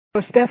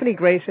So Stephanie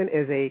Grayson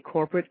is a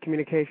corporate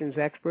communications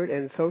expert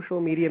and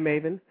social media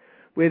maven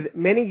with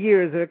many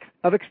years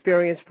of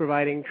experience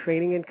providing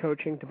training and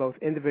coaching to both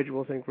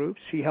individuals and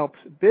groups. She helps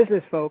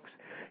business folks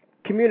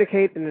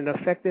communicate in an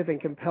effective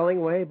and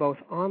compelling way, both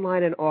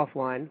online and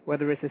offline,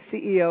 whether it's a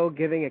CEO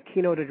giving a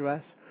keynote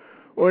address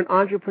or an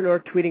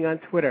entrepreneur tweeting on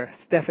Twitter.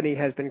 Stephanie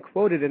has been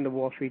quoted in the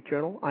Wall Street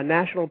Journal, on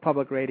National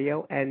Public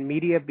Radio, and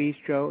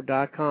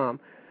MediaBistro.com.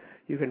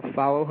 You can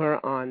follow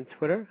her on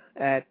Twitter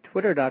at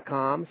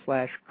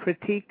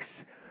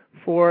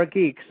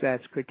twitter.com/critiques4geeks.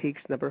 That's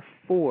critiques number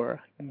 4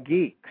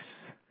 geeks.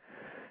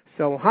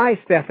 So, hi,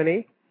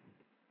 Stephanie.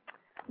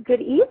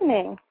 Good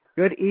evening.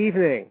 Good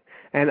evening.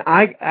 And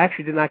I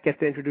actually did not get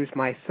to introduce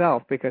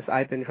myself because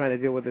I've been trying to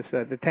deal with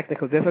the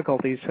technical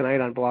difficulties tonight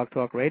on Blog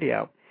Talk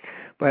Radio.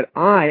 But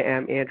I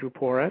am Andrew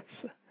Poretz,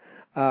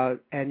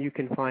 and you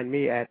can find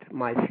me at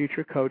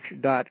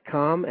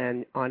myfuturecoach.com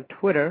and on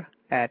Twitter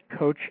at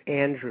Coach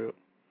Andrew.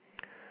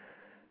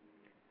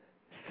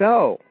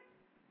 So,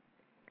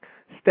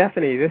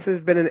 Stephanie, this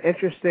has been an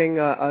interesting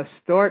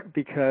start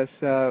because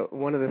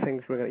one of the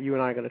things you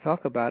and I are going to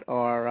talk about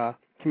are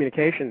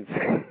communications.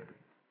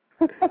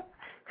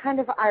 Kind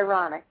of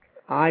ironic.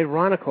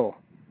 Ironical.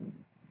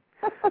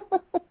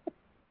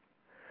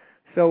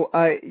 So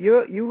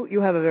you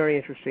have a very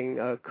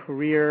interesting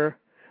career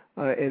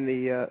in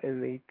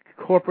the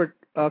corporate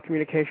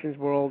communications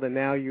world, and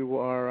now you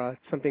are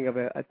something of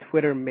a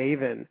Twitter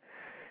maven,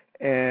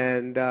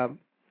 and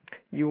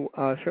you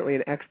are certainly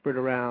an expert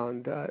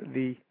around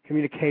the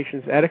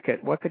communications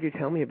etiquette. What could you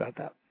tell me about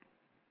that?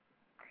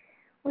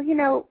 Well, you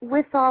know,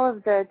 with all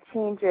of the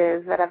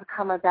changes that have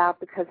come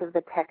about because of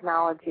the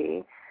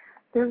technology,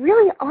 there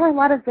really are a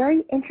lot of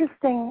very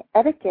interesting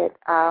etiquette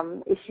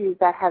issues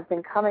that have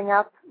been coming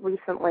up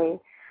recently,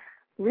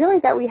 really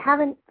that we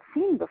haven't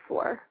seen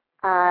before,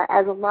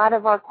 as a lot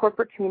of our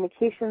corporate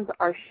communications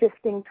are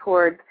shifting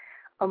towards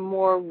a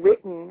more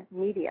written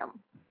medium.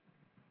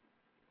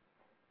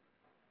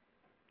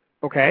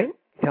 Okay,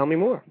 tell me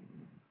more.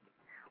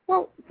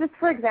 Well, just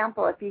for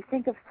example, if you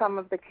think of some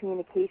of the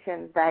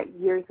communications that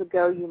years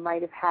ago you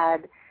might have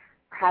had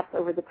perhaps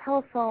over the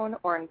telephone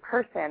or in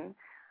person,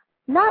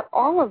 not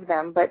all of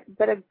them, but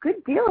a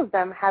good deal of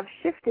them have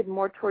shifted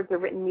more towards a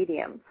written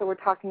medium. So we're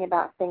talking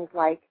about things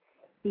like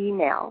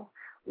email,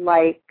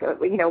 like,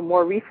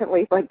 more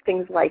recently, like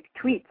things like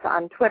tweets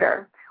on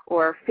Twitter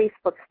or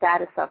Facebook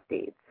status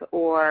updates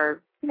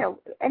or,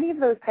 any of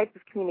those types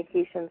of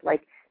communications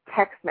like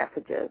text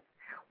messages.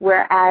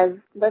 Whereas,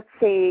 let's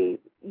say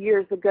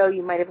years ago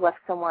you might have left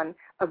someone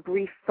a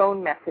brief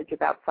phone message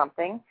about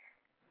something.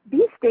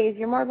 These days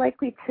you're more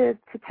likely to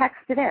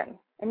text it in.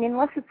 I mean,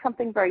 unless it's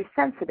something very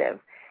sensitive,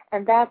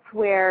 and that's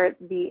where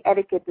the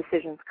etiquette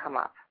decisions come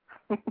up.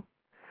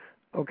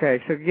 Okay,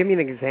 so give me an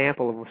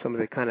example of some of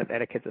the kind of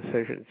etiquette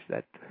decisions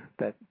that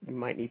you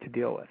might need to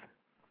deal with.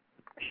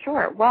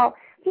 Sure. Well,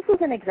 just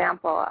as an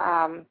example,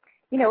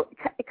 you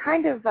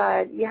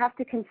have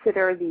to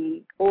consider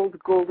the old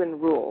golden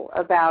rule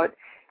about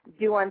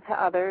do unto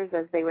others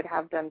as they would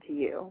have done to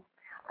you.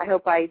 I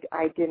hope I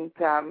didn't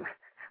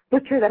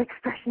butcher that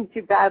expression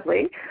too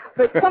badly,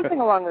 but something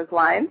along those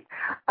lines.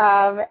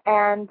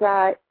 And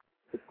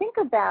think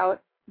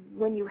about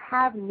when you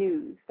have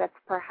news that's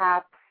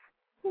perhaps,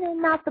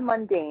 not the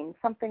mundane,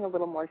 something a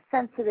little more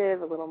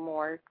sensitive, a little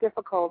more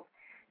difficult.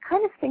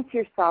 Kind of think to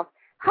yourself,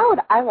 how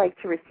would I like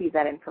to receive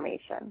that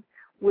information?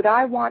 Would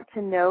I want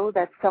to know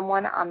that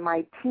someone on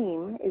my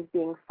team is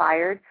being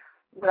fired?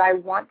 Would I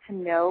want to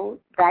know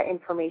that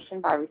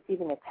information by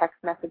receiving a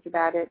text message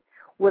about it?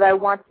 Would I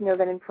want to know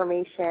that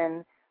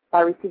information by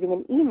receiving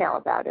an email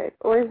about it?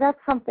 Or is that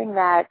something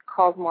that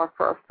calls more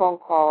for a phone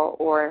call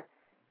or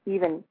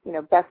even,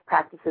 best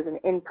practices an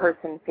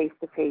in-person,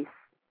 face-to-face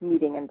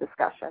meeting and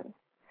discussion?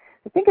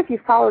 I think if you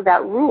follow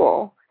that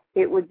rule,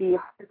 it would be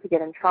hard to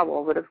get in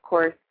trouble. But, of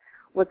course,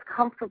 what's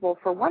comfortable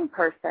for one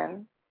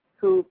person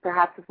who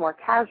perhaps is more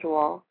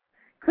casual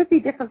could be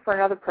different for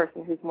another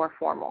person who's more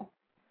formal.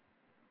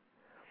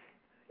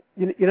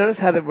 You notice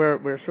how that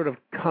we're sort of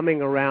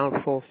coming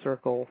around full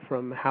circle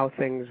from how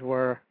things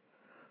were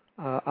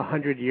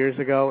 100 years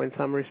ago in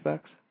some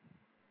respects?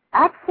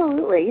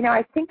 Absolutely.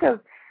 I think of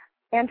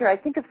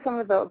some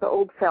of the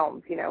old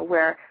films,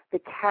 where the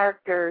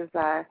characters,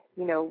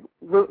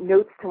 wrote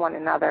notes to one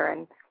another.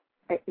 And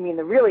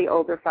the really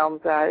older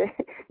films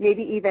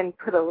maybe even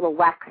put a little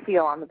wax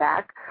seal on the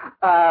back.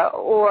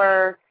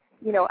 Or,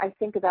 I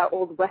think about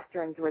old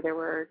Westerns where there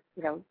were,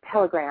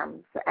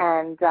 telegrams.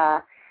 And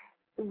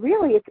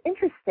really, it's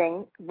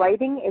interesting.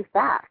 Writing is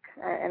back,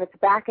 and it's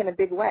back in a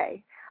big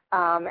way.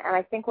 And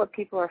I think what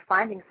people are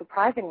finding,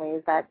 surprisingly,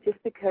 is that just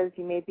because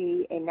you may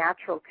be a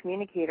natural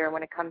communicator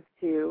when it comes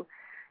to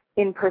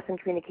in-person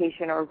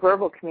communication or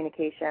verbal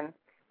communication,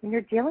 when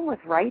you're dealing with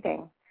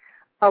writing,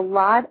 a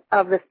lot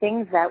of the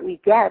things that we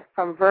get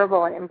from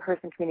verbal and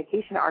in-person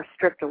communication are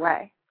stripped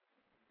away.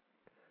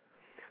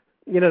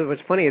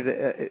 What's funny is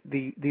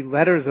the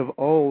letters of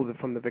old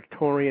from the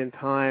Victorian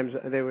times,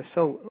 they were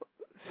so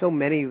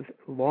many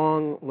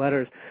long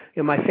letters.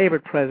 My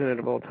favorite president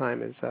of all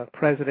time is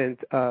President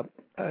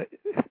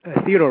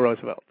Theodore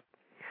Roosevelt.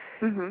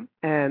 Mm-hmm.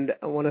 And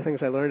one of the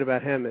things I learned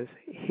about him is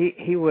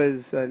he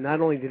was,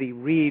 not only did he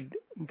read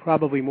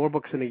probably more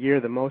books in a year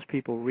than most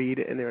people read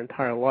in their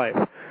entire life,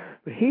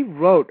 but he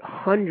wrote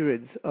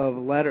hundreds of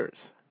letters,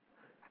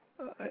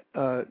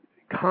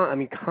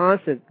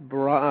 constant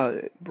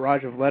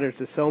barrage of letters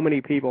to so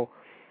many people,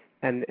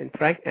 and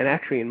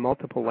actually in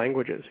multiple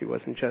languages. He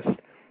wasn't just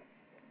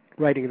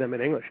writing them in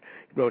English.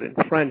 He wrote in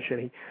French,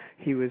 and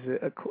he was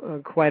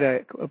quite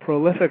a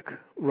prolific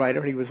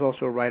writer. He was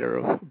also a writer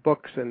of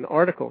books and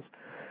articles,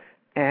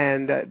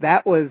 and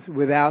that was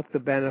without the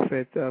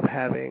benefit of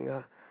having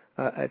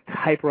a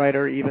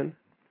typewriter even,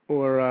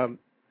 or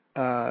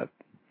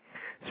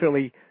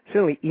certainly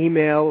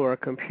email or a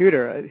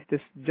computer,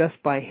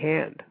 just by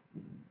hand.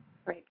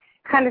 Right.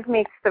 Kind of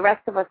makes the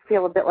rest of us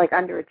feel a bit like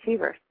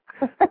underachievers.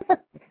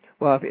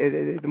 Well,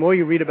 the more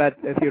you read about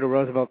Theodore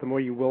Roosevelt, the more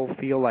you will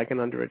feel like an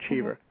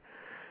underachiever.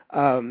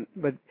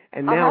 Mm-hmm.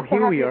 Now here we are. I'll have to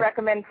have you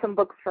recommend some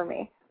books for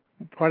me.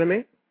 Pardon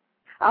me?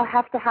 I'll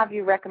have to have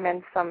you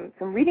recommend some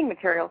reading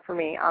material for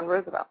me on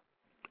Roosevelt.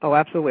 Oh,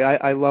 absolutely.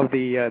 I love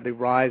the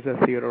Rise of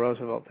Theodore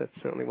Roosevelt. That's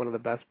certainly one of the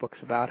best books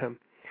about him.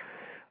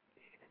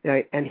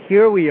 Now, and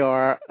here we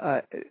are.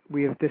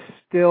 We have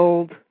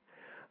distilled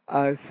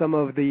some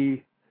of the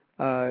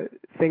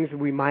things that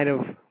we might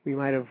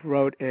have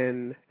wrote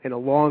in a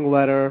long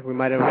letter. We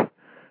might have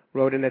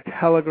wrote in a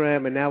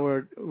telegram, and now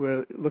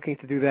we're looking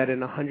to do that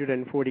in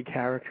 140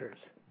 characters.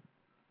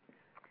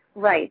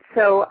 Right.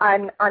 So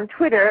on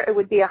Twitter, it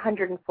would be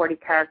 140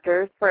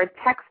 characters. For a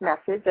text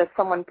message, as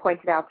someone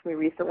pointed out to me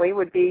recently,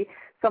 would be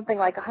something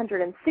like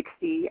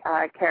 160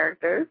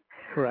 characters.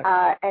 Correct.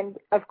 And,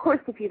 of course,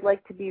 if you'd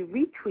like to be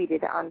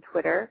retweeted on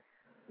Twitter,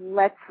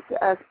 let's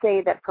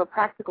say that for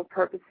practical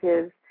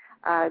purposes,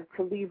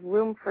 to leave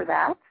room for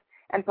that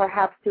and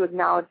perhaps to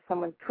acknowledge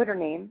someone's Twitter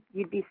name,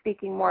 you'd be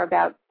speaking more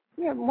about,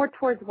 more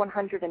towards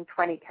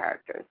 120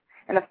 characters.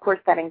 And, of course,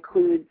 that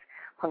includes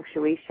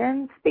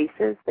punctuation,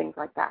 spaces, things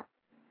like that.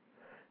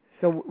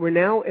 So we're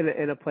now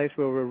in a place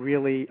where we're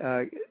really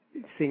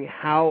seeing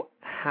how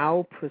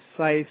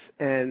precise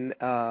and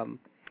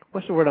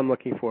what's the word I'm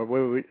looking for?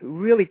 We're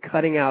really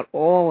cutting out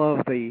all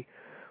of the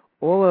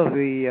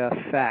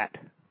fat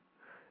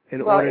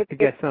in order to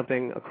get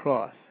something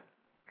across.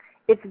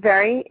 It's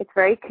very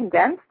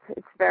condensed.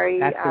 It's very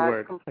that's the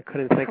word. I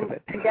couldn't think of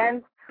it.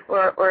 Condensed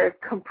or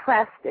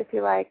compressed, if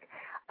you like.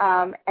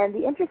 And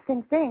the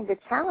interesting thing, the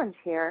challenge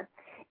here,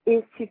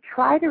 is to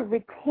try to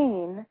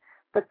retain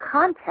the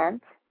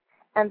content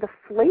and the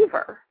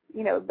flavor.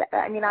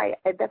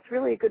 That's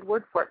really a good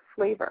word for it,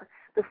 flavor.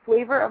 The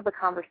flavor of the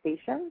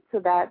conversation, so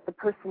that the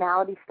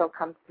personality still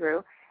comes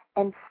through,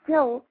 and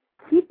still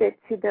keep it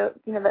to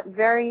that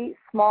very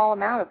small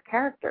amount of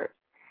characters.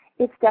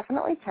 It's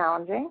definitely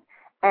challenging,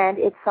 and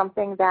it's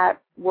something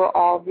that we're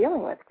all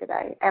dealing with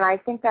today. And I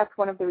think that's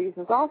one of the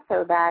reasons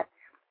also that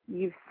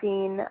you've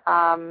seen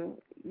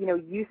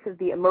use of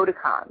the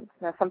emoticons.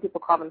 Now, some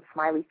people call them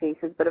smiley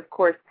faces, but of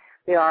course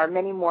there are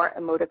many more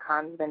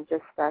emoticons than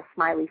just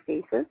smiley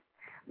faces.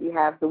 We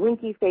have the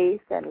winky face,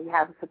 and we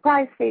have a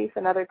surprise face,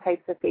 and other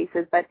types of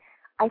faces. But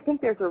I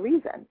think there's a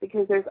reason,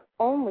 because there's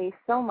only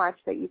so much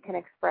that you can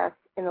express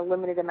in a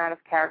limited amount of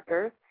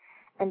characters.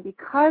 And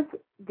because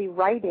the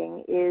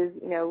writing is,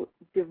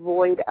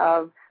 devoid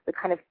of the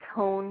kind of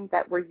tone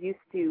that we're used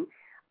to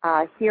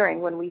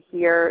hearing when we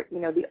hear,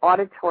 the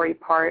auditory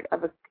part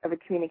of a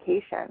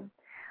communication,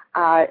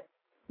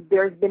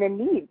 there's been a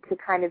need to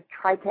kind of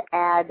try to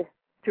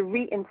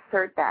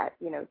reinsert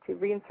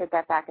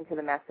that back into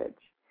the message.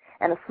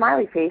 And a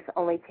smiley face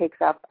only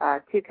takes up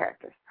 2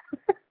 characters.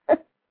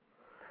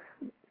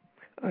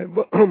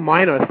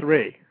 Mine are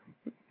 3.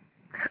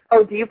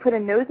 Oh, do you put a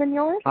nose in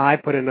yours? I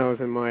put a nose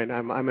in mine.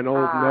 I'm an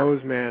old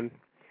nose man.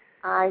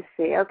 I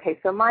see. Okay,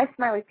 so my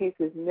smiley face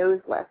is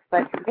noseless,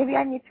 but maybe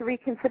I need to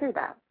reconsider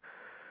that.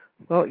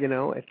 Well,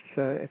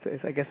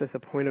 it's I guess it's a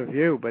point of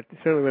view, but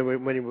certainly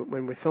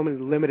when we're so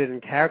limited in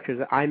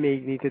characters, I may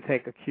need to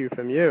take a cue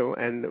from you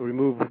and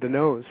remove the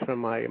nose from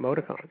my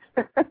emoticons.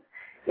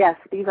 Yes,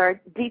 these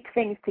are deep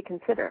things to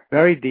consider.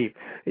 Very deep.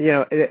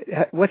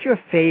 What's your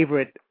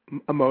favorite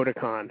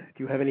emoticon?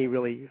 Do you have any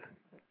really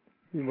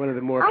one of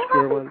the more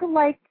obscure ones?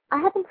 I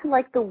happen to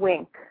like the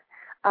wink,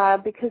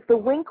 because the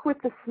wink with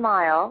the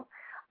smile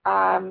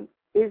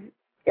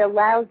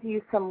allows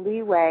you some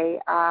leeway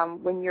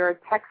when you're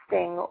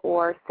texting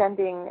or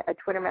sending a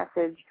Twitter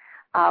message.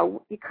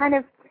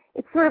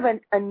 It's sort of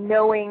a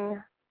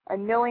knowing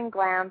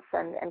glance,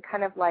 and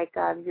kind of like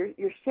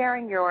you're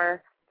sharing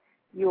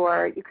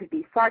it could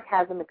be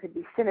sarcasm, it could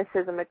be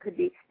cynicism,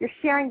 you're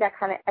sharing that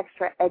kind of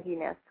extra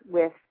edginess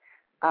with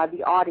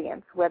the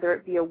audience, whether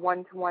it be a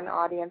one-to-one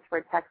audience for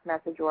a text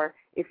message, or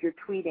if you're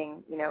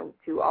tweeting,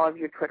 to all of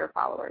your Twitter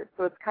followers.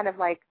 So it's kind of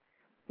like,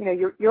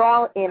 you're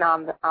all in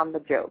on the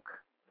joke.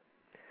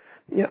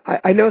 Yeah,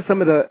 I know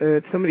some of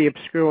the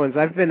obscure ones.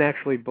 I've been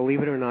actually,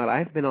 believe it or not,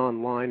 I've been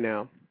online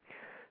now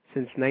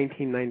since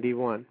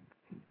 1991.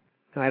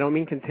 I don't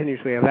mean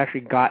continuously. I've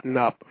actually gotten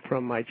up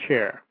from my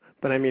chair.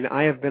 But I mean,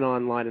 I have been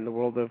online in the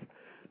world of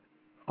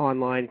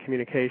online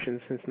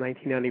communications since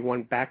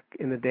 1991, back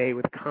in the day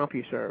with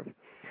CompuServe.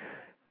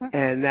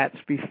 And that's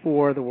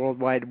before the World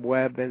Wide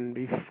Web and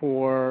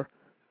before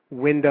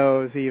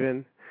Windows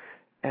even.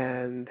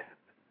 And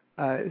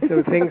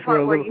so things were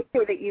a little... where you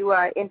say that you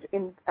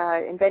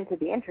invented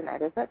the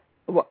Internet, is it?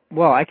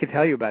 Well, I could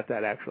tell you about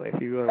that, actually,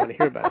 if you really want to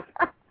hear about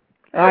it.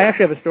 I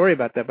actually have a story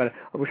about that, but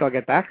I wish I'll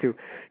get back to,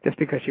 just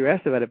because you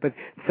asked about it. But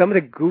some of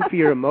the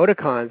goofier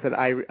emoticons that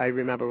I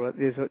remember,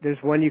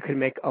 there's one you can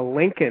make a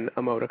Lincoln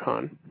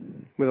emoticon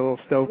with a little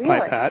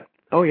stovepipe hat.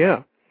 Oh,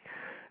 yeah.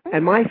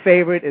 And my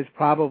favorite is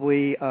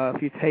probably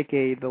if you take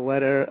the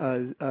letter,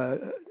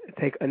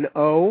 take an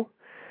O,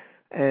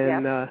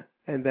 and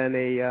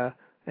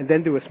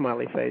then do a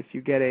smiley face.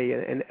 You get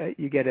an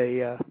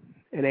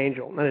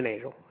angel, not an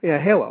angel, yeah,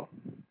 a halo.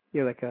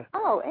 You're like a.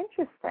 Oh,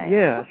 interesting.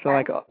 Yeah, okay.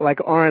 so like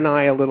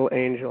R&I, a little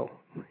angel.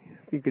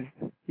 You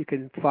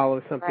could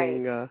follow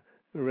something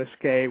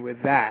risque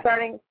with that.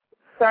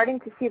 Starting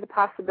to see the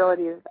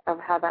possibilities of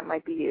how that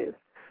might be used.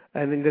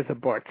 And then there's a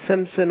Bart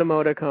Simpson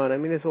emoticon. I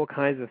mean, there's all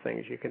kinds of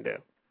things you can do.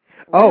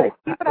 Really?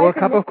 Or a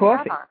cup of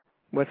coffee.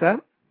 What's that?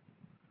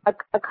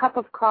 A cup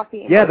of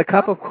coffee. Yeah, the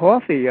cup of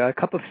coffee, a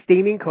cup of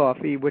steaming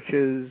coffee, which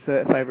is,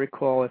 if I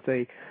recall, it's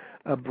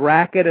a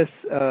bracket,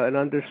 an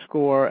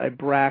underscore, a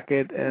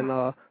bracket, and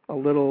a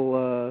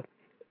little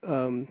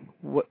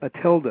a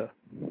tilde,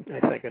 I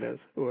think it is,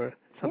 or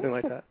something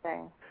like that.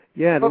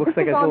 Yeah, it looks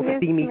like a little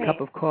steamy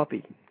cup of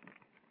coffee.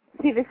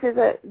 See, this is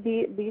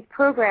these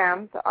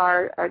programs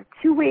are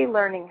two-way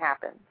learning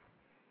happens.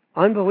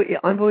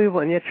 Unbelievable,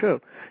 and yet true.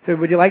 So,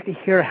 would you like to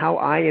hear how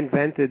I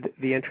invented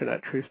the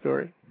Internet? True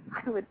story.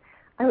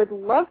 I would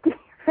love to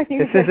hear.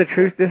 This is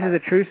a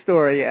true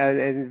story,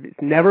 and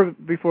it's never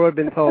before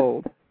been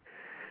told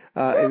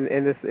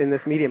in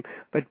this medium.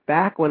 But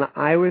back when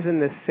I was in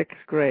the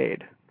 6th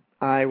grade,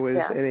 I was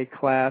in a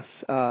class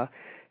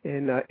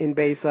in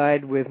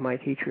Bayside with my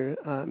teacher,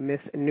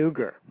 Miss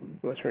Nuger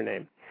was her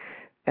name,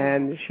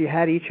 and she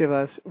had each of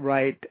us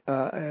write,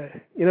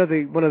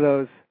 one of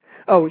those.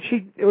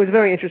 It was a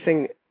very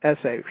interesting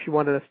essay. She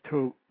wanted us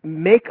to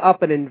make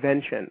up an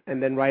invention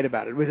and then write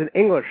about it. It was an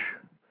English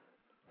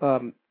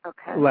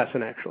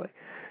lesson, actually.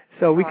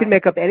 So we could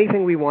make up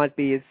anything we want,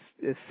 be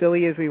as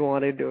silly as we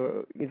wanted,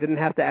 or it didn't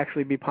have to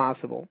actually be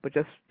possible, but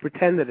just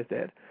pretend that it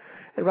did,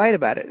 and write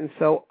about it. And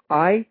so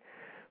I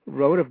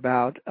wrote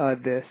about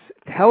this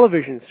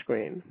television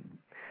screen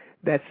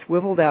that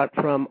swiveled out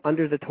from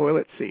under the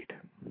toilet seat.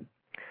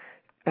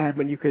 And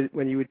when you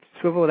would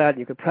swivel it out,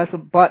 you could press a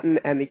button,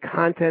 and the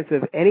contents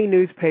of any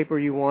newspaper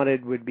you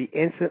wanted would be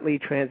instantly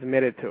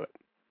transmitted to it.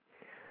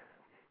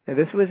 Now,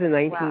 this was in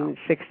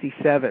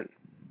 1967.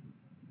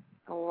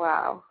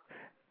 Wow.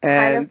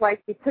 And kind of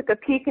like you took a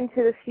peek into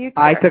the future.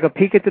 I took a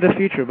peek into the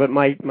future, but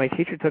my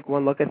teacher took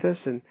one look at this,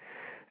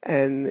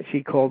 and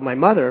she called my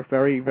mother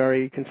very,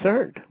 very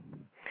concerned.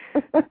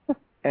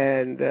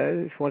 And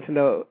she wanted to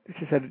know,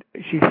 she said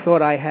she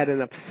thought I had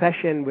an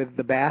obsession with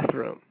the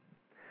bathroom.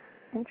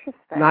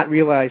 Interesting. Not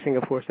realizing,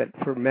 of course, that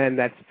for men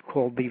that's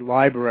called the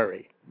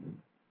library.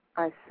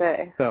 I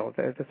see. So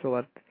that's a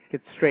lot to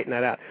straighten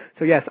that out.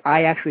 So yes,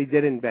 I actually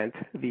did invent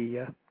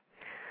the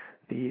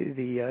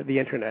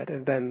Internet,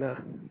 and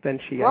then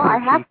she. Well, I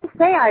have to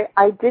say,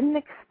 I didn't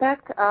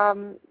expect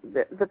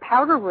the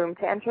powder room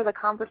to enter the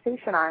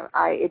conversation.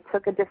 It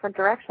took a different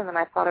direction than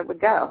I thought it would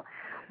go.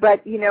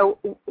 But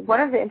one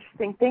of the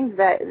interesting things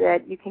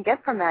that you can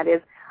get from that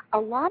is a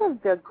lot of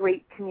the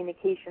great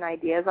communication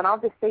ideas, and I'll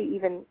just say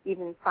even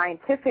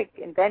scientific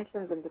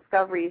inventions and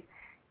discoveries,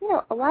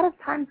 a lot of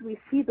times we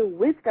see the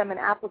wisdom and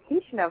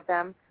application of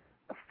them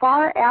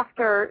far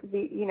after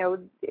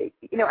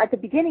at the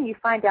beginning you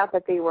find out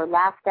that they were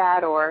laughed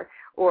at or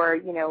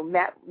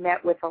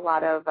met with a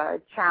lot of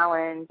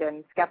challenge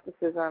and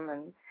skepticism,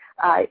 and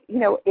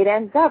it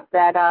ends up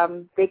that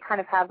they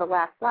kind of have the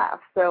last laugh.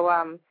 So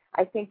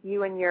I think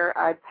you and your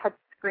touch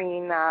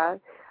screen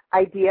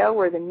idea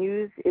where the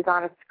news is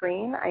on a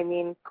screen. I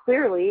mean,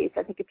 clearly,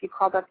 I think if you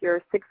called up your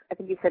I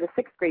think you said a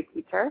 6th grade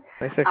teacher.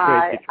 My 6th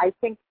grade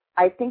teacher.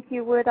 I think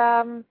you would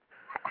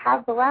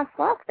have the last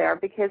laugh there,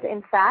 because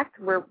in fact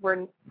we're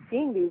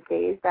seeing these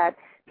days that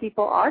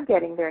people are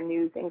getting their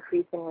news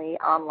increasingly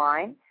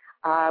online.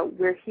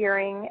 We're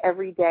hearing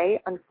every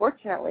day,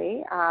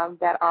 unfortunately,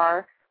 that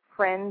our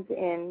friends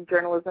in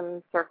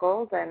journalism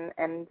circles and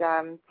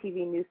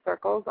TV news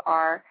circles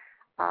are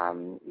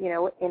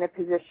in a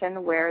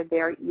position where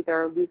they're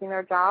either losing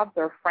their jobs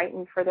or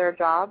frightened for their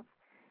jobs.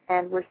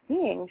 And we're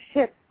seeing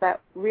shifts that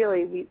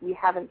really we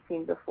haven't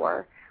seen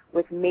before,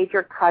 with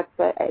major cuts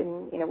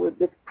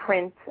with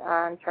print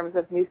in terms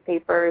of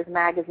newspapers,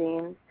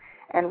 magazines.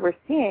 And we're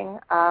seeing,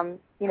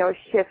 a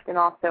shift in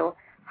also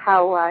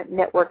how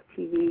network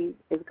TV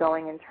is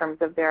going in terms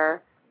of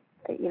their,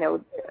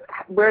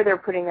 where they're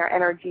putting their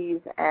energies.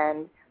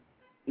 And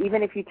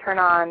even if you turn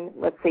on,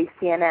 let's say,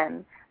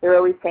 CNN, they're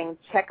always saying,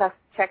 check us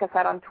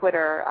out on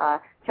Twitter,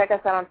 check us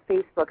out on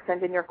Facebook,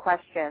 send in your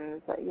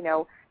questions,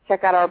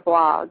 check out our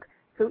blog.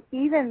 So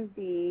even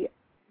the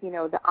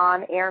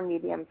on-air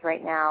mediums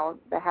right now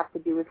that have to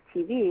do with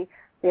TV,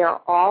 they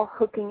are all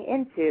hooking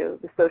into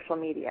the social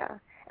media.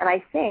 And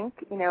I think,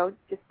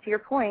 just to your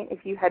point,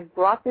 if you had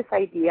brought this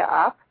idea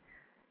up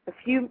a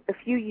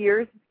few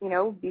years,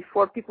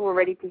 before people were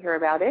ready to hear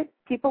about it,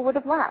 people would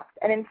have laughed.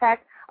 And in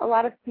fact, a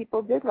lot of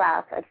people did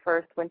laugh at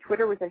first when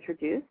Twitter was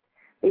introduced.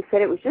 They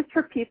said it was just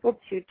for people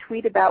to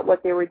tweet about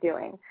what they were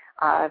doing.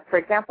 For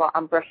example,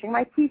 I'm brushing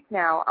my teeth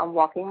now, I'm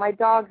walking my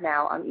dog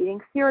now, I'm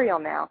eating cereal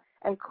now.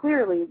 And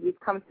clearly we've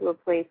come to a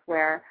place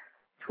where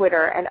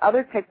Twitter and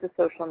other types of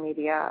social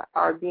media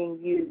are being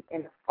used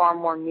in a far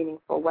more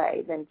meaningful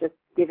way than just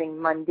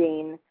giving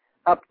mundane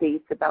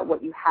updates about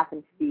what you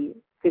happen to be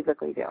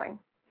physically doing.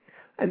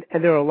 And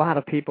there are a lot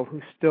of people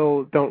who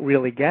still don't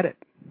really get it.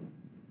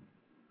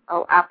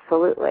 Oh,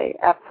 absolutely,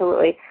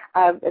 absolutely.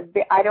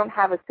 I don't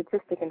have a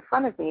statistic in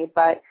front of me,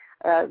 but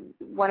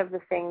one of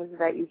the things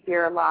that you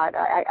hear a lot,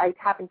 I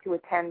happen to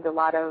attend a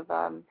lot of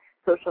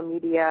social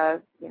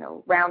media,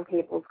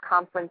 roundtables,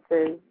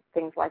 conferences,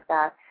 things like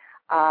that.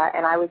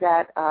 And I was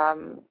at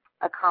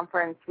a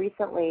conference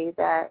recently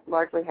that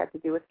largely had to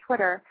do with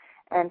Twitter,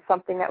 and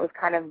something that was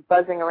kind of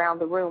buzzing around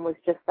the room was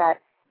just that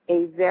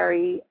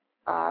a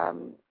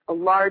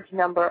large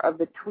number of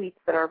the tweets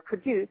that are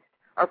produced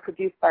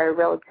by a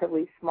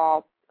relatively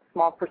small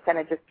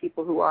percentage of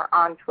people who are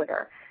on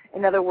Twitter.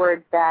 In other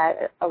words,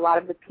 that a lot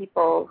of the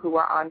people who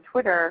are on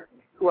Twitter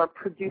who are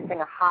producing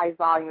a high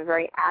volume,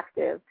 very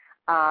active,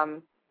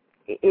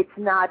 it's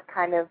not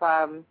kind of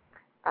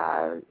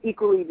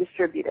equally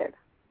distributed.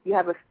 You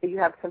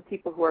have some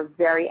people who are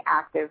very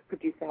active,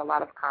 producing a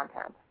lot of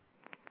content.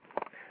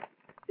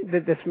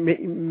 That's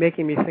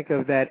making me think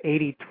of that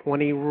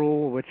 80-20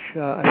 rule, which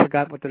I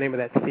forgot what the name of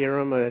that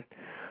theorem.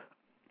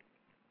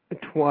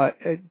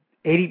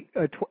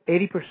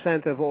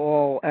 80% of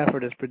all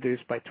effort is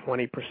produced by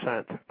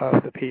 20%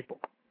 of the people.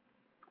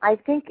 I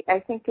think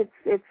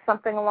it's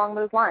something along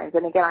those lines.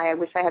 And again, I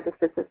wish I had the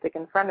statistic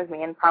in front of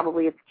me, and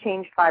probably it's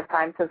changed 5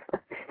 times since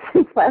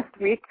last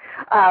week.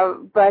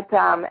 But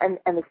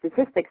the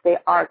statistics, they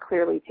are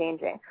clearly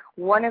changing.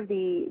 One of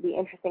the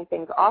interesting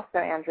things also,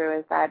 Andrew,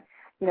 is that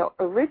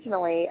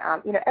originally,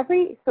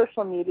 every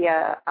social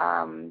media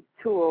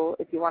tool,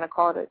 if you want to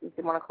call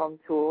them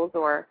tools,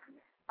 or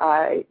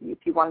if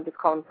you want to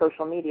just call them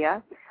social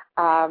media,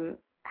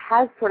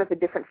 has sort of a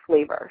different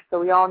flavor. So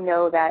we all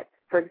know that,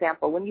 for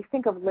example, when you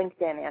think of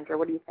LinkedIn, Andrew,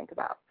 what do you think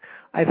about?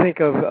 I think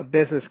of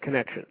business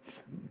connections.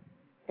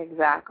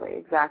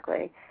 Exactly.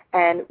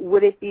 And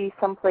would it be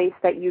someplace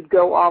that you'd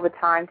go all the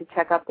time to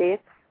check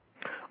updates?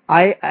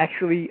 I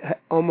actually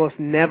almost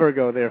never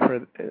go there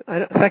in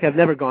fact, I've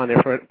never gone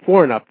there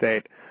for an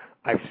update.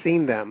 I've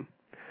seen them.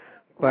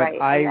 But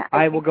right.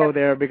 I will go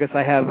there because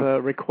I have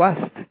a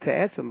request to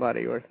add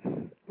somebody or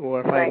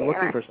if I'm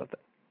looking for something.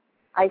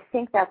 I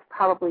think that's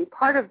probably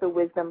part of the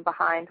wisdom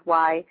behind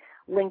why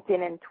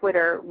LinkedIn and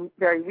Twitter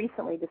very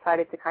recently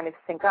decided to kind of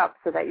sync up,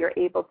 so that you're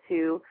able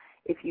to,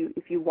 if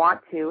you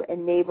want to,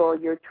 enable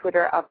your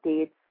Twitter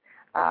updates,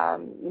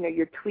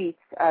 your tweets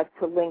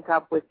to link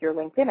up with your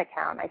LinkedIn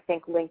account. I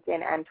think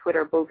LinkedIn and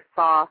Twitter both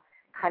saw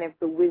kind of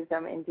the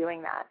wisdom in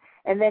doing that.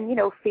 And then,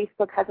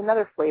 Facebook has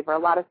another flavor. A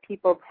lot of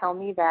people tell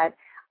me that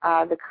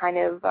the kind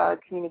of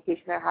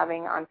communication they're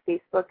having on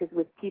Facebook is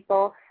with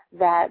people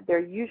that they're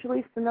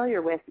usually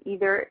familiar with,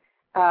 either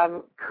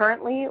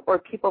currently or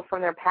people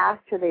from their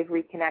past who they've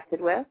reconnected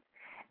with.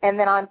 And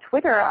then on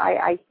Twitter,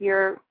 I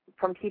hear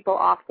from people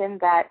often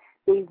that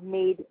they've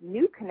made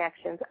new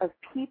connections of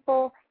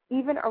people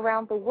even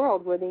around the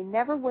world where they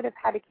never would have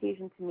had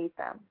occasion to meet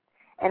them.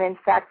 And in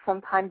fact,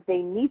 sometimes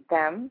they meet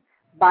them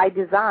by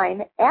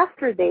design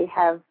after they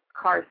have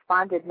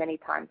corresponded many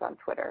times on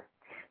Twitter.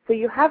 So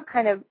you have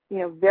kind of,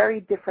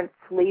 very different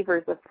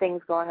flavors of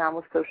things going on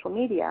with social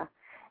media.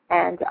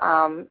 And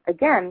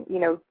again,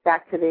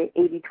 back to the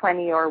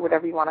 80-20 or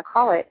whatever you want to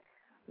call it,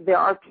 there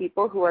are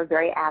people who are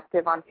very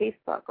active on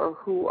Facebook, or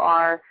who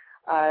are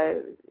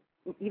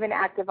even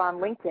active on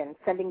LinkedIn,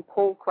 sending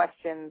poll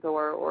questions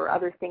or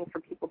other things for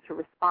people to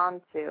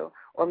respond to,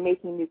 or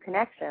making new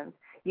connections.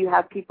 You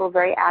have people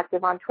very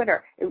active on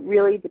Twitter. It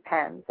really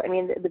depends. I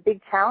mean, the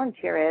big challenge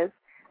here is,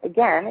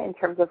 again, in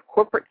terms of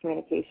corporate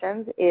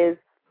communications, is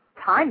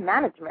time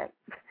management,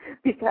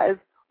 because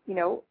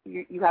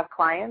you have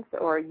clients,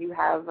 or you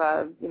have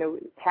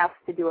tasks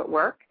to do at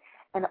work,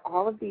 and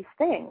all of these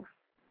things,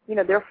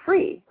 they're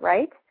free,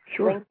 right?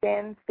 Sure.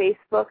 LinkedIn,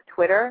 Facebook,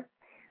 Twitter,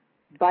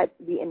 but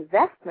the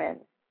investment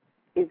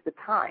is the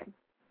time,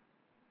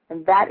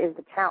 and that is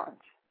the challenge.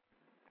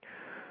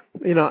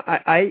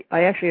 I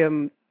actually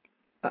am.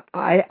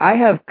 I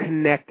have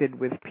connected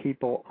with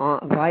people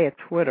via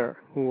Twitter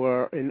who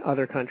are in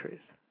other countries,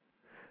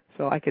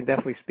 so I can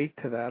definitely speak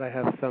to that. I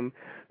have some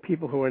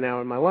people who are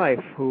now in my life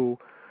who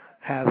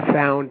have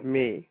found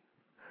me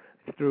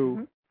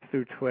through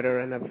Twitter,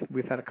 and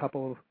we've had a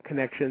couple of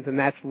connections, and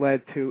that's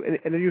led to,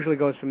 and it usually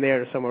goes from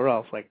there to somewhere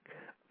else, like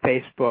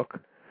Facebook,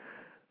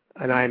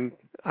 and I'm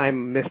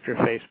Mr.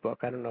 Facebook.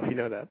 I don't know if you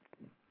know that.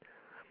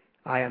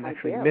 I am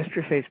actually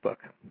Mr. Facebook.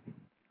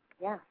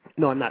 Yeah.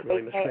 No, I'm not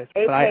really Mr.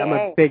 Facebook, but I'm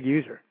a big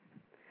user.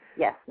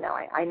 Yes, no,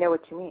 I know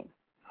what you mean.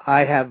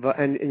 I have,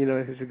 and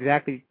this is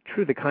exactly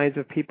true. The kinds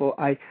of people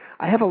I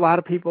have a lot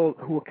of people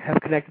who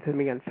have connected to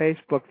me on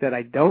Facebook that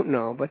I don't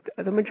know, but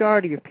the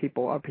majority of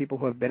people are people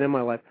who have been in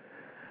my life.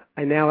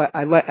 I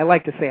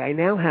like to say I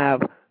now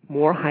have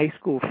more high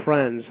school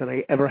friends than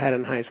I ever had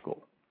in high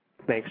school,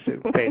 thanks to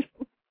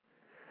Facebook.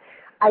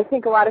 I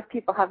think a lot of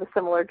people have a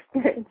similar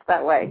experience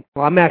that way.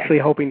 Well, I'm actually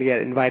hoping to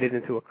get invited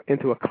into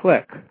a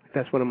clique.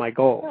 That's one of my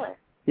goals. Really?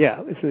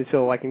 Yeah,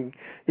 so I can,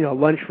 a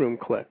lunchroom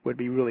clique would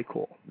be really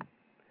cool.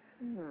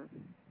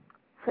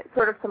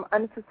 Sort of some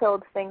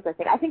unfulfilled things, I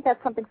think. I think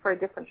that's something for a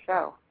different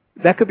show.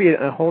 That could be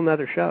a whole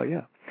nother show,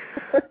 yeah.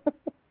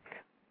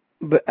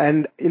 But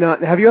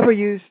have you ever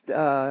used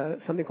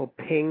something called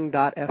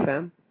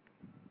Ping.fm?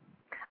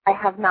 I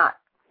have not.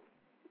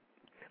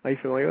 Are you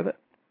familiar with it?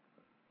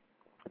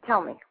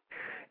 Tell me.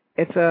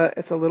 It's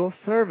a little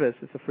service.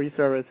 It's a free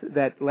service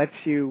that lets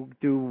you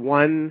do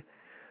one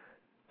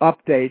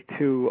update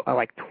to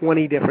like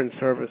 20 different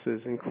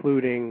services,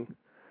 including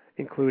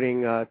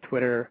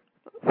Twitter,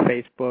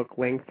 Facebook,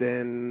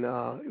 LinkedIn,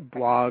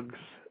 blogs,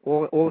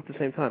 all at the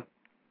same time.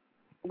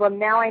 Well,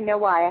 now I know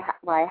why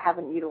I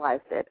haven't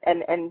utilized it,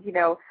 and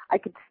I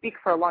could speak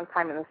for a long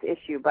time on this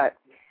issue, but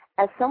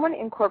as someone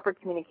in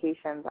corporate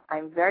communications,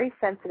 I'm very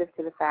sensitive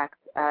to the fact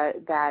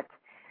that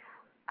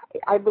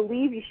I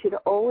believe you should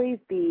always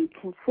be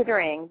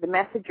considering the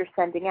message you're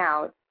sending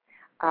out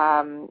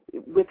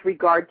with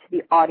regard to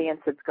the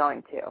audience it's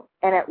going to.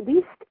 And at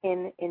least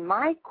in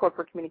my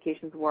corporate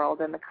communications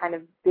world and the kind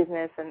of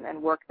business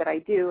and work that I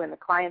do and the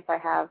clients I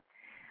have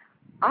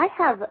I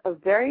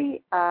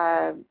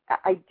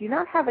do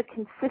not have a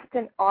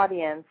consistent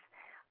audience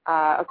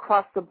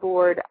across the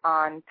board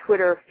on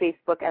Twitter,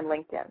 Facebook, and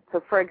LinkedIn.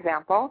 So, for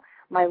example,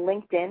 my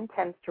LinkedIn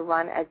tends to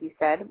run, as you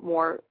said,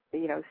 more,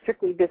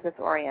 strictly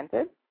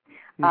business-oriented.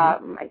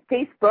 My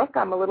Facebook,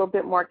 I'm a little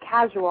bit more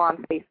casual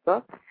on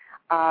Facebook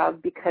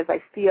because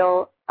I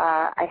feel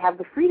I have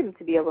the freedom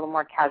to be a little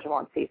more casual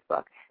on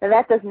Facebook. Now,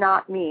 that does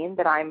not mean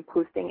that I'm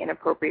posting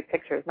inappropriate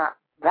pictures, not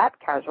that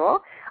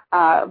casual,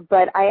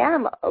 but I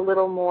am a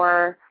little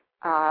more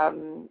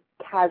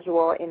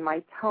casual in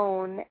my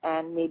tone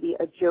and maybe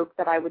a joke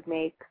that I would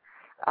make.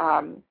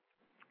 And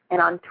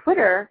on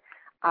Twitter,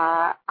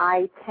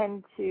 I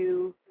tend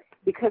to,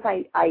 because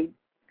I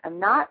am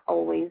not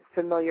always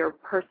familiar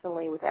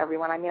personally with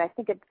everyone. I mean, I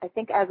think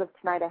as of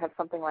tonight I have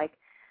something like,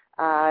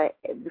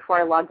 before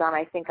I logged on,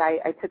 I think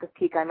I took a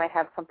peek. I might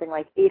have something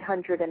like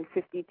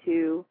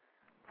 852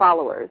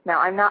 followers. Now,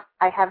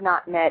 I have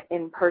not met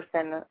in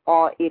person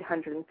all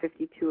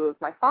 852 of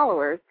my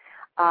followers,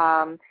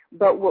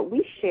 but what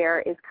we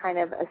share is kind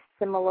of a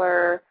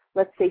similar,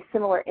 let's say,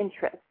 similar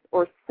interests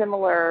or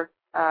similar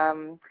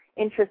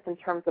interest in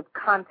terms of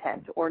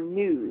content or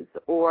news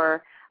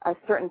or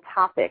certain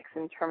topics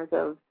in terms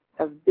of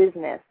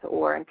business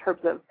or in terms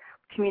of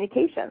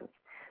communications.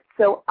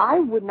 So I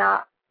would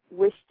not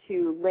wish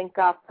to link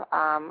up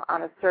on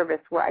a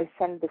service where I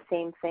send the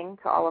same thing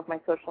to all of my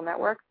social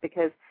networks,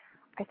 because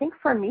I think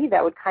for me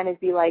that would kind of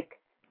be like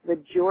the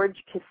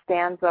George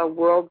Costanza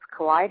worlds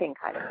colliding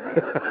kind of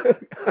thing.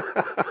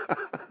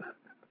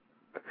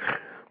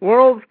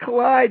 Worlds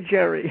collide,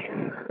 Jerry.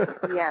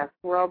 Yes,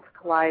 worlds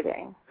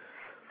colliding.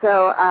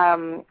 So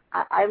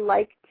I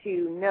like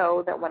to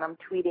know that when I'm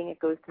tweeting, it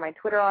goes to my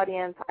Twitter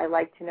audience. I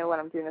like to know when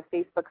I'm doing a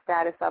Facebook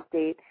status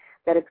update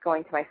that it's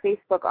going to my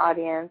Facebook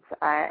audience,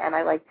 and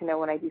I like to know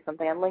when I do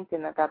something on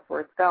LinkedIn that that's where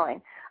it's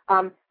going.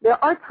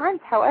 There are times,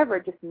 however,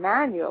 just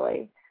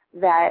manually,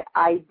 that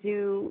I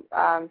do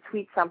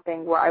tweet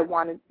something where I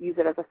want to use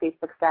it as a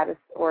Facebook status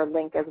or a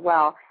link as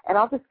well, and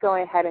I'll just go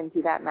ahead and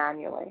do that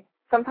manually.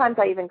 Sometimes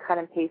I even cut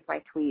and paste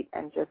my tweet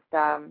and just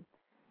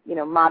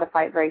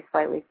modify it very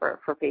slightly for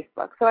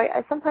Facebook. So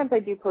sometimes I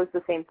do post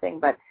the same thing,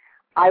 but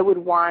I would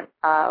want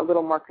a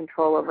little more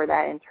control over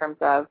that in terms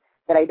of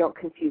that I don't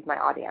confuse my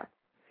audience.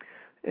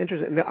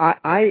 Interesting.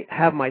 I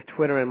have my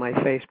Twitter and my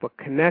Facebook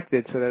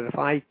connected so that if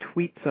I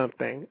tweet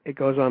something, it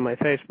goes on my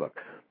Facebook,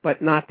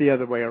 but not the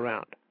other way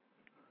around.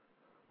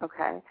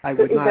 Okay. I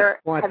would not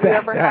want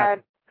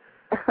that.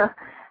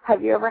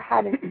 Have you ever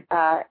had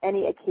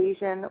any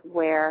occasion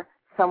where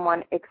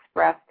someone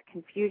expressed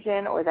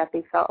confusion or that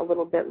they felt a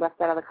little bit left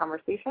out of the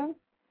conversation?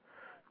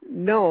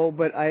 No,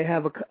 but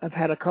I've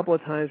had a couple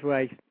of times where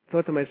I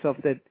thought to myself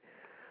that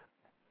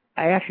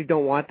I actually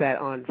don't want that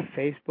on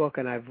Facebook,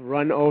 and I've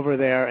run over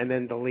there and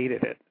then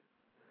deleted it.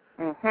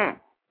 Mm-hmm.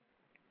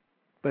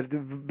 But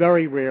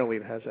very rarely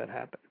has that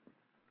happen.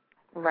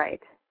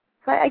 Right.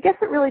 So I guess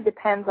it really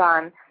depends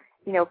on,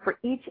 for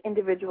each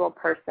individual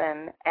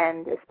person,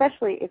 and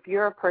especially if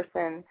you're a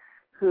person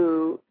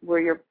where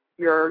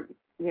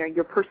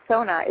your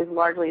persona is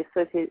largely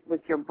associated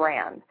with your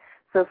brand.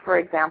 So, for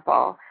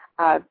example,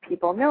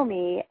 people know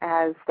me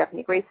as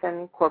Stephanie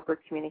Grayson, corporate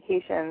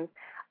communications.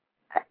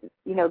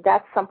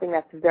 That's something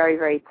that's very,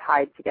 very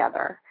tied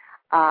together.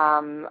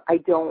 I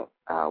don't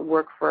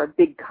work for a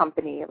big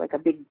company, like a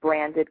big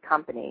branded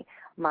company.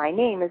 My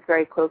name is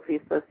very closely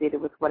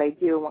associated with what I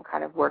do and what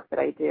kind of work that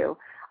I do.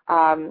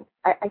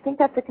 I think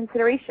that's a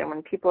consideration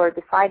when people are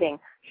deciding,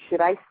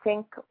 should I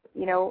sync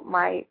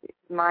my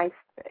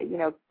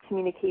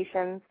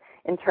communications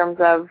in terms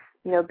of,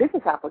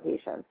 business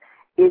applications?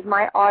 Is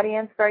my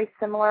audience very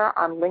similar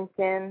on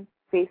LinkedIn,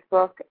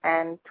 Facebook,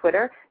 and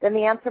Twitter? Then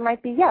the answer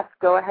might be yes,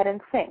 go ahead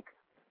and sync.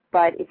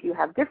 But if you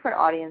have different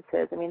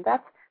audiences,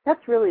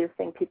 that's really the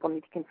thing people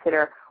need to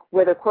consider.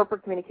 Whether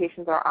corporate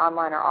communications are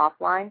online or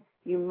offline,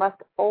 you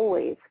must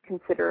always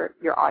consider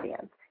your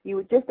audience.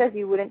 Just as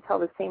you wouldn't tell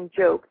the same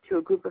joke to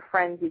a group of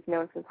friends you've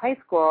known since high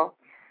school,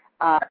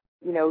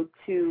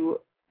 to,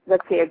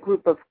 let's say, a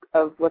group of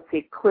let's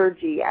say,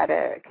 clergy at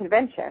a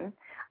convention,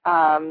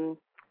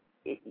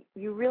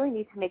 you really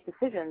need to make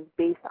decisions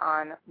based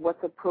on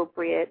what's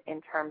appropriate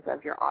in terms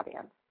of your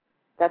audience.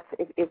 That's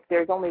if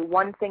there's only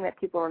one thing that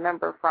people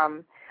remember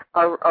from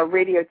our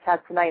radio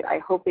chat tonight, I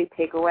hope they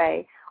take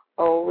away,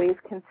 always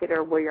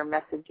consider where your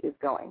message is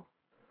going.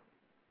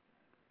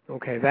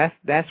 Okay,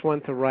 that's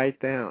one to write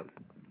down.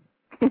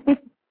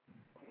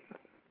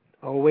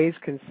 Always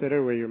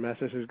consider where your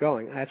message is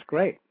going. That's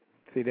great.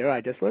 See there,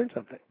 I just learned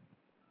something.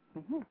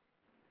 Mm-hmm.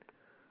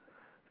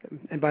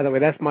 And by the way,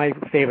 that's my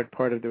favorite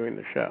part of doing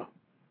the show.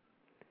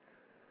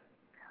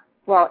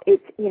 Well,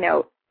 it's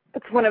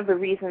one of the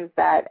reasons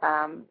that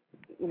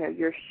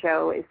your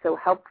show is so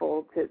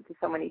helpful to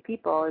so many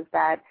people is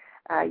that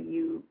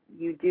you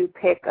do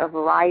pick a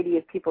variety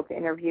of people to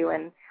interview,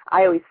 and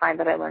I always find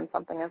that I learn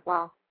something as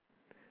well.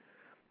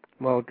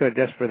 Well, good.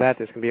 Just for that,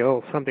 there's going to be a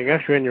little something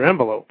extra in your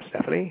envelope,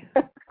 Stephanie.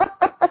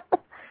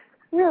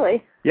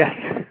 Really? Yes.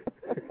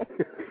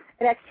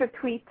 An extra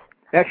tweet.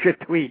 Extra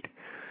tweet.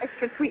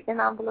 Extra tweet in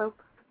an envelope.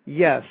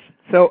 Yes.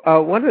 So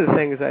one of the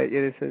things,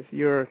 since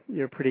you're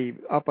pretty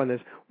up on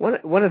this, one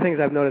of the things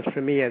I've noticed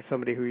for me as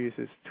somebody who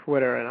uses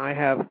Twitter, and I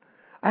have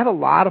a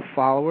lot of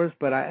followers,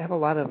 but I have a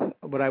lot of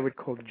what I would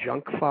call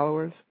junk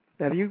followers.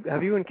 Have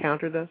you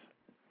encountered this?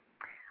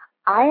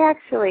 I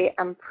actually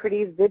am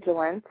pretty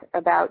vigilant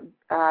about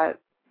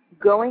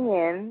going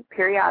in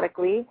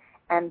periodically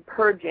and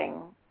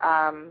purging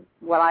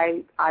what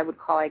I would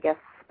call, I guess,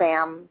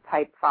 spam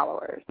type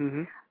followers.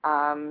 Mm-hmm.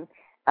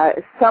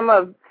 Some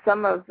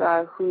of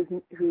whose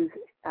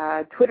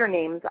Twitter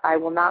names I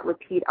will not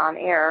repeat on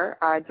air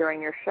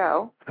during your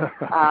show.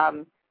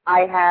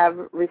 I have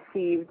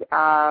received,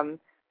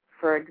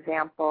 for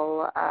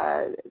example,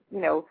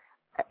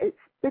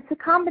 it's a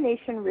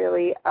combination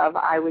really of,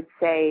 I would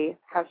say,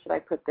 how should I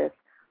put this,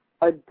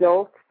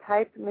 adult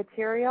type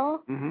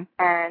material, mm-hmm.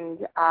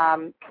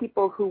 and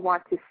people who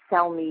want to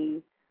sell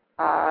me,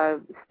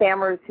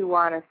 spammers who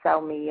want to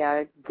sell me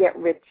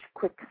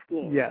get-rich-quick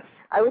schemes. Yes.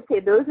 I would say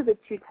those are the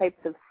two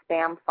types of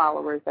spam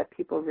followers that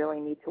people really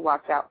need to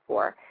watch out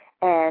for.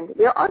 And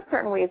there are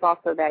certain ways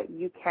also that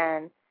you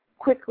can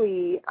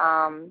quickly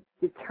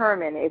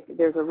determine if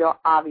there's a real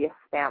obvious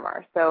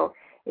spammer. So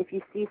if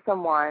you see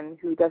someone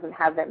who doesn't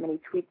have that many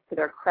tweets to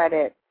their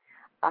credit,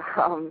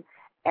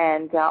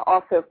 and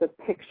also if the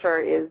picture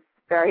is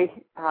very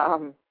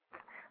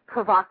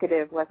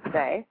provocative, let's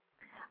say,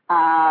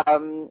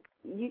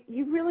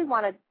 you really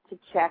want to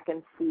check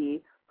and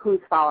see who's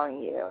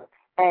following you.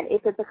 And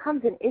if it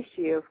becomes an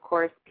issue, of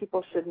course,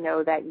 people should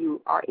know that you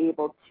are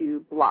able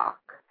to block.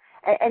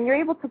 And you're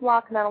able to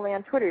block not only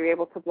on Twitter, you're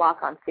able to block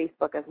on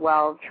Facebook as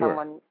well if sure.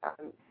 someone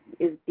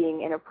is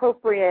being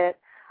inappropriate.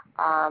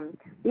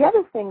 The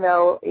other thing,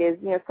 though, is,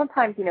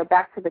 sometimes,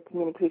 back to the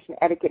communication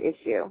etiquette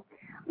issue.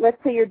 Let's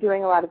say you're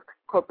doing a lot of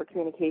corporate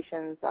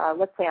communications,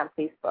 let's say on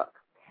Facebook,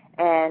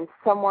 and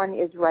someone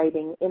is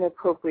writing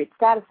inappropriate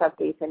status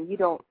updates, and you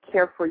don't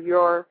care for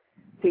your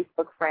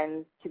Facebook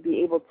friends to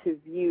be able to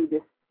view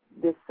this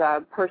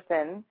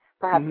person,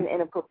 perhaps mm-hmm. an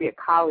inappropriate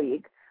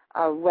colleague,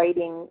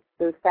 writing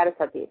those status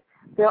updates.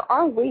 There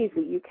are ways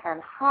that you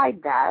can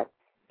hide that.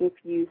 If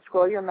you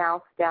scroll your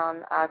mouse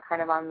down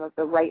kind of on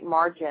the right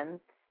margin,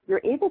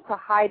 you're able to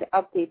hide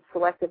updates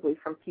selectively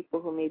from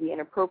people who may be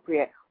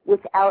inappropriate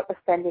without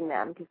offending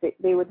them, because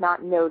they would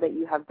not know that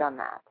you have done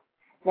that.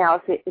 Now,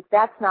 if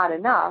that's not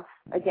enough,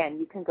 again,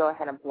 you can go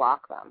ahead and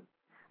block them.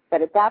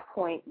 But at that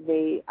point,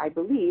 I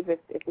believe, if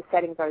the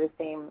settings are the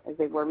same as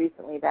they were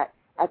recently, that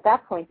at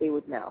that point they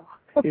would know.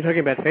 You're talking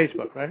about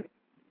Facebook, right?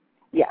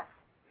 Yes.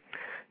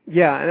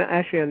 Yeah, and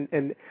actually,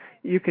 and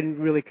you can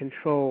really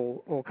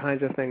control all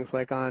kinds of things.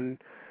 Like on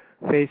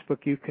Facebook,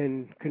 you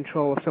can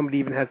control if somebody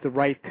even has the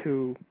right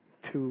to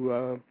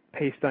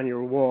paste on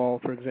your wall,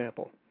 for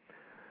example.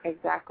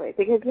 Exactly,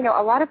 because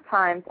a lot of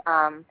times,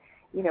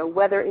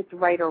 whether it's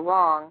right or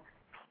wrong,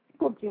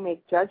 people do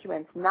make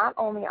judgments not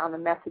only on the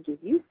messages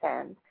you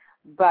send,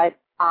 but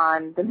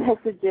on the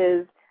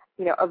messages,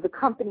 of the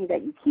company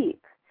that you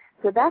keep.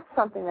 So that's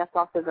something that's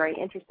also very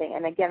interesting.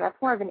 And again,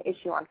 that's more of an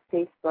issue on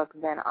Facebook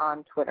than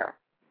on Twitter,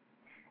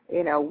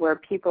 where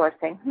people are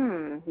saying,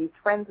 he's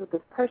friends with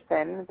this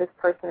person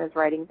is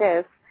writing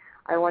this.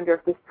 I wonder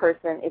if this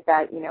person, if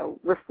that,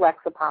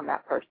 reflects upon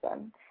that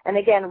person. And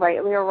again,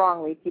 rightly or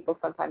wrongly, people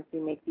sometimes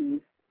do make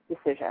these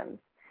decisions.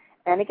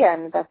 And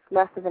again, that's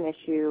less of an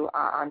issue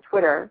on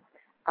Twitter,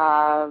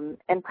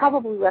 and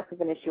probably less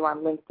of an issue on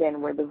LinkedIn,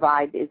 where the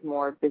vibe is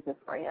more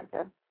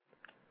business-oriented.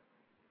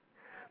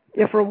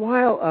 Yeah, for a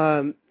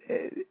while,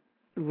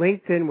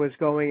 LinkedIn was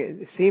going.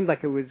 It seemed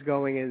like it was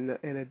going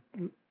in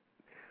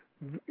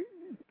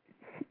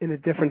a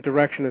different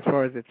direction as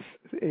far as it's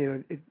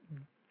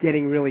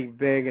getting really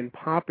big and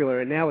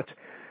popular. And now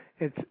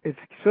it's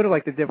sort of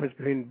like the difference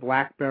between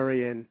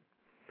BlackBerry and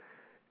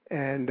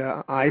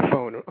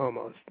iPhone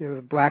almost.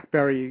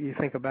 BlackBerry, you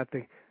think about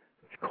the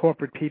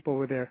corporate people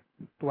with their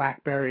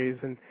BlackBerries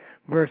and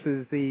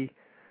versus the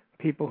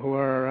people who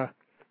are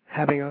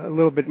having a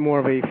little bit more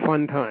of a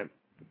fun time.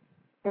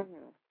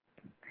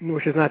 Mm-hmm.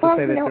 Which is not to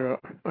say that there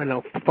are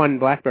no fun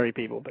BlackBerry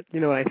people, but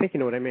I think you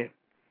know what I mean.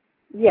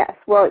 Yes.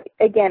 Well,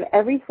 again,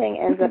 everything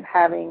ends up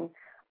having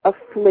a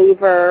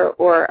flavor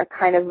or a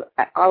kind of,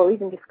 I'll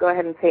even just go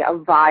ahead and say a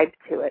vibe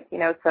to it.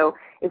 So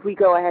if we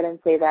go ahead and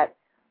say that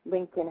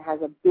LinkedIn has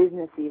a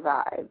businessy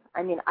vibe,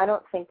 I mean, I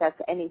don't think that's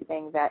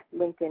anything that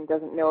LinkedIn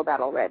doesn't know about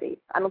already.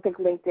 I don't think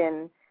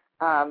LinkedIn,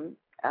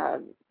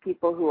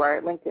 people who are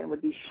at LinkedIn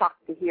would be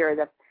shocked to hear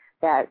that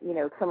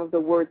some of the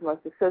words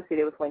most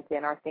associated with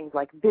LinkedIn are things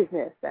like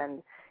business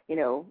and,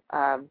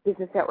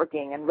 business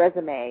networking and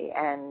resume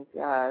and,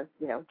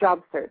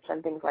 job search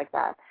and things like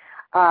that.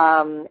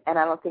 And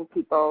I don't think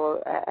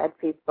people at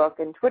Facebook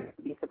and Twitter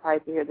would be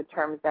surprised to hear the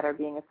terms that are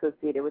being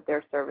associated with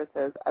their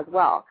services as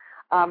well.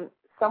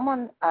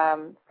 Someone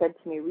said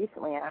to me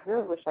recently, and I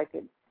really wish I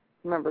could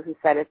remember who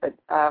said it, but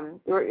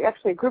there were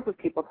actually a group of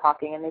people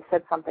talking, and they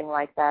said something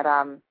like that,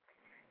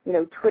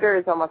 Twitter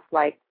is almost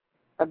like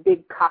a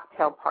big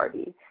cocktail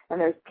party, and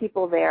there's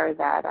people there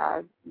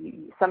that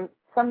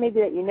some maybe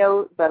that you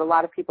know, but a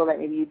lot of people that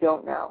maybe you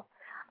don't know.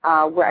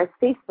 Whereas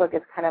Facebook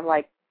is kind of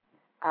like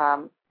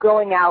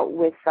going out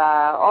with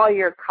all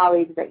your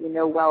colleagues that you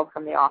know well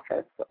from the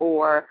office,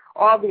 or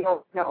all the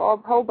old, a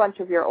whole bunch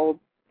of your old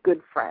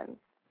good friends.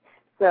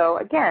 So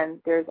again,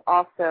 there's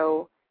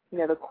also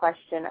the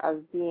question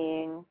of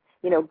being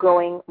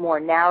going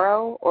more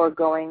narrow or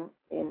going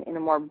in a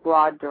more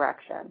broad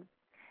direction.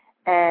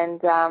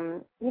 And,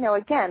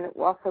 again,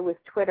 also with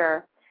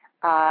Twitter,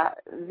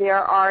 there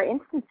are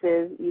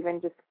instances,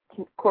 even just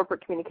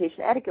corporate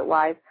communication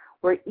etiquette-wise,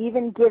 where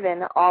even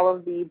given all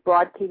of the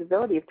broad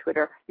capability of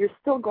Twitter, you're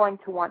still going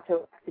to want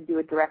to do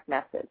a direct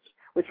message,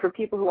 which for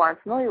people who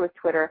aren't familiar with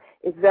Twitter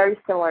is very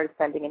similar to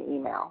sending an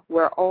email,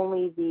 where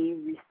only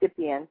the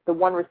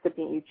one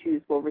recipient you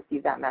choose will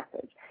receive that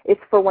message.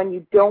 It's for when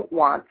you don't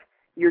want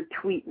your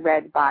tweet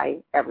read by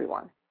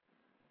everyone.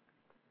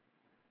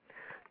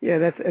 Yeah,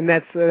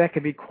 that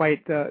could be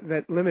quite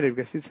that limited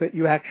because it's that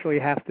you actually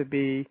have to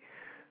be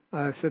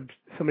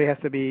somebody has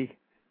to be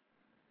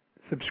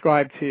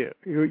subscribed to you.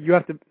 You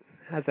have to.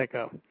 How's that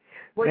go?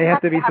 Well, they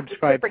have to be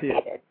subscribed to you.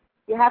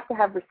 You have to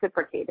have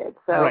reciprocated.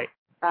 So right.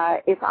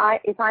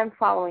 If I'm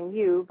following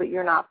you but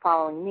you're not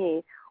following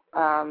me,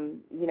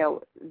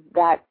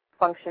 that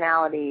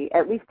functionality,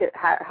 at least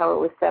how it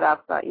was set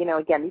up.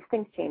 Again, these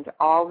things change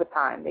all the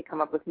time. They come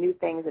up with new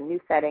things and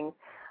new settings.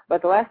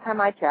 But the last time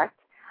I checked,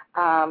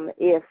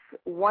 if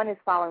one is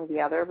following the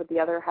other, but the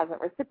other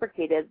hasn't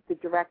reciprocated, the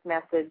direct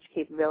message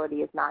capability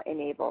is not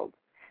enabled.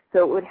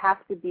 So it would have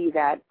to be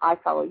that I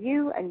follow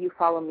you and you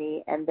follow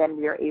me, and then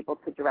we are able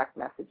to direct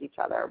message each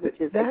other, which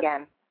is,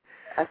 again,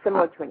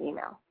 similar to an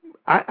email.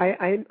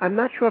 I'm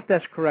not sure if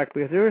that's correct,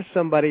 because there is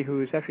somebody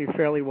who is actually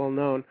fairly well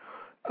known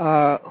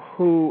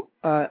who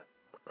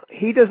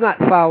he does not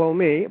follow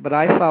me, but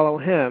I follow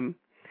him.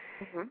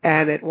 Mm-hmm.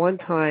 And at one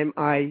time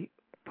I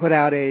put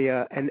out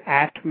an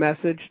 @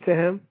 message to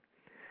him.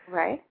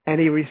 Right. And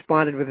he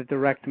responded with a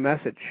direct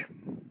message.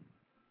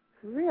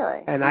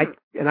 Really? And I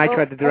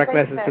tried to direct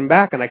message him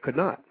back, and I could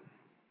not.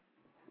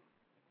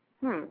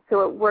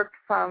 So it worked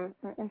from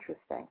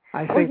interesting.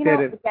 I think that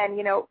again,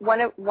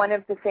 one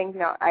of the things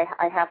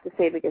I have to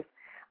say, because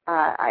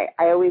I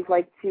always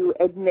like to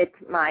admit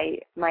my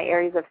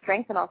areas of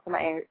strength and also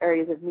my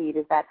areas of need,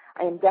 is that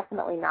I am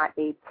definitely not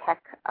a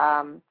tech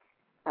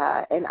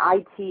an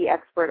IT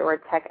expert or a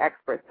tech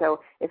expert. So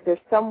if there's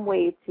some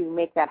way to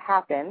make that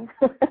happen,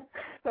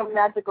 some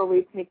magical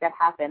way to make that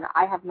happen,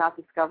 I have not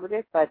discovered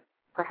it, but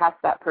perhaps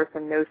that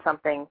person knows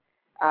something,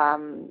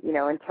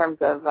 in terms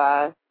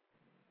of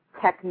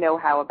tech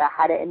know-how about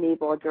how to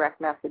enable a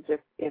direct message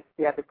if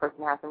the other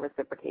person hasn't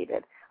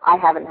reciprocated. I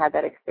haven't had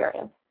that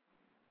experience.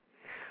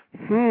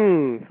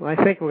 Well, I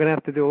think we're going to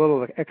have to do a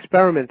little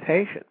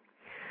experimentation.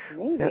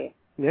 Maybe.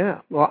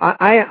 Yeah. Well,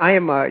 I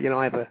am I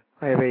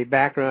have a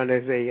background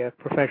as a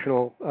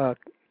professional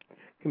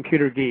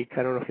computer geek.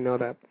 I don't know if you know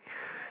that.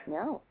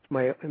 No.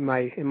 In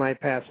my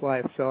past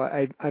life, so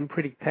I'm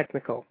pretty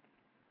technical.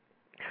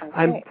 Okay.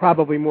 I'm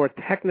probably more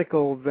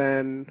technical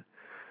than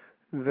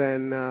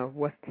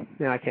what?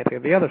 Now I can't think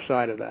of the other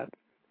side of that.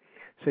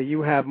 So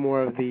you have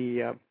more of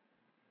the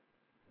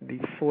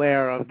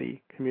flair of the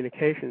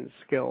communication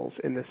skills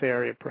in this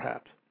area,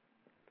 perhaps.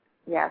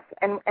 Yes,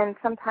 and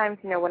sometimes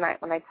when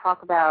I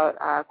talk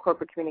about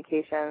corporate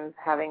communications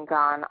having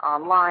gone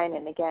online,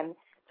 and again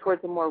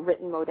towards a more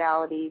written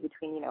modality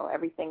between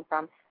everything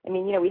from,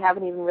 we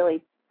haven't even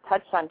really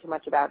touched on too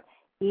much about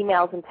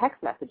emails and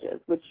text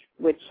messages,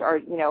 which are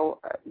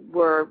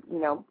were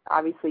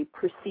obviously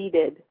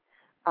preceded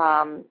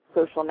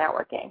social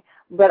networking.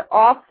 but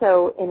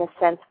also, in a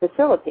sense,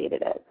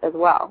 facilitated it as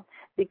well.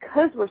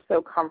 Because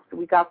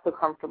we got so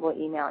comfortable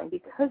emailing,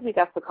 because we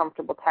got so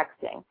comfortable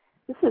texting,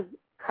 this is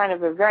kind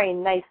of a very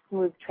nice,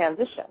 smooth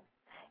transition.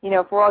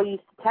 If we're all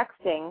used to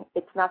texting,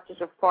 it's not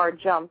just a far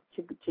jump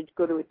to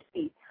go to a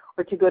tweet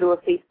or to go to a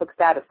Facebook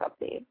status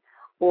update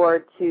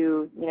or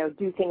to,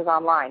 do things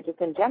online, just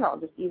in general,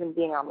 just even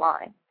being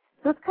online.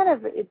 So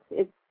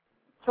it's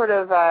sort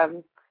of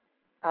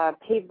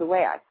paved the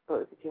way, I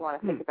suppose, if you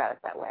want to think about it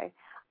that way.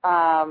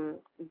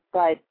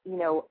 But,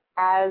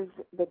 as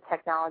the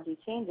technology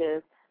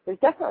changes, there's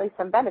definitely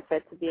some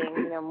benefit to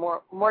being,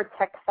 more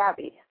tech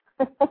savvy.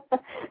 As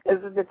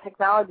the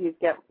technologies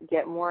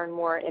get more and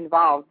more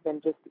involved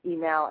than just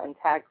email and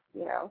text,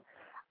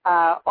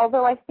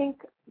 Although I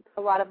think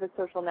a lot of the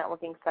social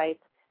networking sites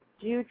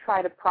do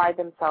try to pride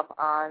themselves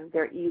on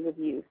their ease of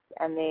use,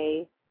 and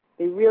they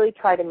really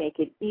try to make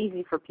it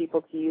easy for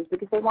people to use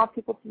because they want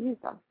people to use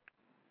them.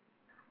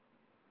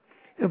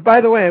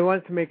 By the way, I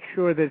wanted to make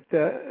sure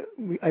that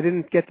I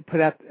didn't get to put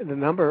out the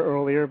number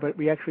earlier, but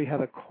we actually have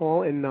a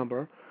call-in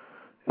number.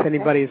 If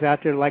anybody is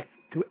out there like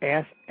to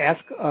ask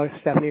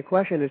Stephanie a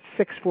question, it's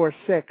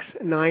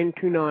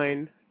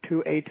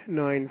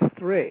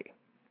 646-929-2893.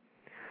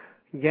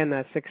 Again,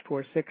 that's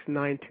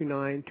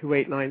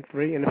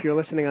 646-929-2893. And if you're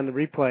listening on the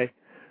replay,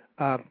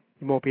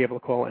 you won't be able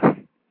to call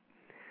in.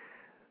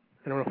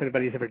 I don't know if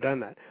anybody's ever done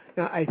that.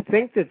 Now, I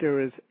think that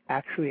there is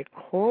actually a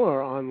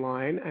caller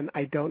online, and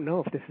I don't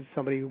know if this is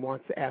somebody who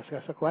wants to ask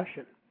us a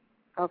question.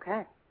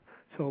 Okay.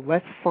 So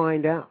let's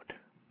find out.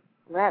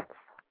 Let's.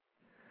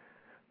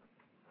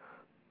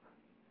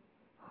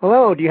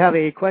 Hello, do you have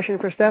a question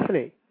for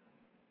Stephanie?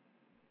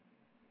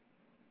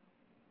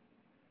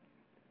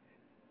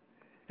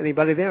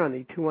 Anybody there on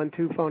the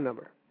 212 phone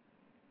number?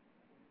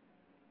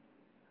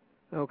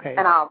 Okay.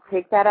 And I'll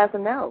take that as a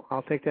no.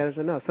 I'll take that as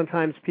a no.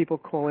 Sometimes people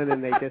call in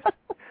and they just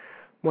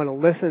want to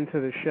listen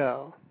to the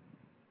show.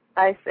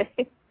 I see.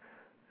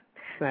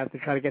 I have to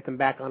try to get them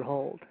back on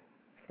hold.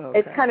 Okay.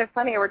 It's kind of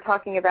funny. We're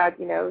talking about,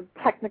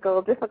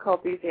 technical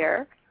difficulties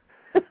here.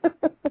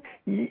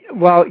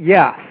 Well,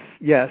 yes.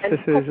 And this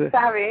is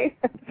savvy.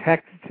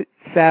 Tech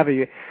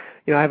savvy.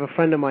 I have a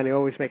friend of mine who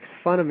always makes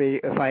fun of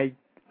me if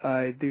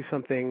I do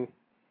something,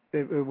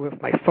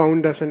 if my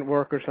phone doesn't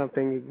work or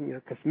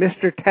something, because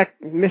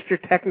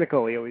Mr.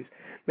 Technical, he always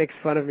makes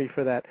fun of me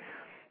for that.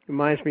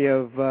 Reminds me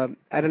of,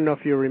 I don't know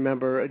if you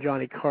remember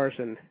Johnny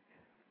Carson.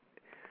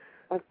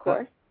 Of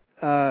course.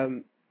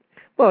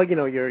 Well,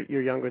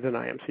 you're younger than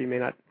I am, so you may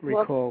not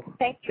recall. Well,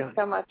 thank you John.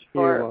 so much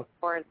for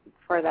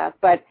that.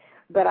 But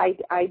I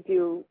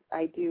do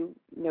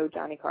know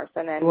Johnny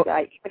Carson, and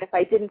even if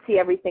I didn't see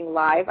everything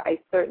live, I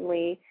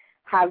certainly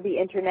have the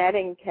internet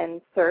and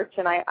can search.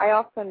 And I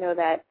also know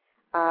that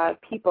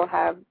people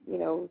have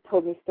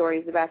told me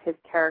stories about his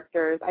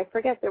characters. I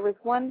forget, there was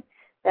one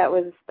that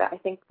I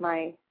think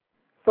my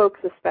folks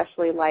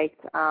especially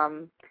liked.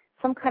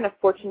 Some kind of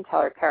fortune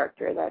teller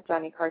character that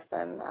Johnny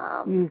Carson.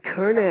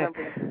 Kernick.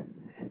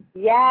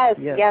 Yes.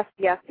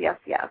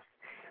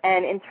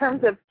 And in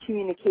terms of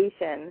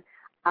communication,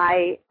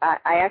 I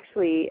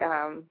actually,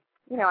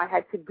 I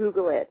had to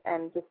Google it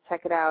and just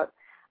check it out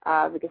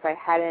because I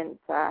hadn't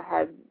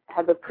had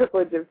the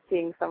privilege of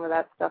seeing some of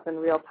that stuff in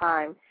real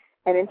time.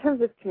 And in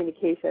terms of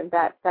communication,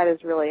 that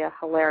is really a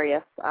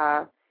hilarious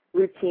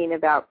routine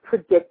about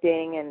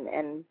predicting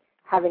and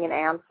having an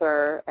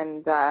answer.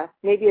 And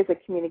maybe as a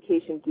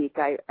communication geek,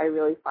 I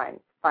really find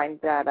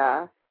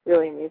that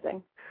really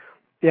amusing.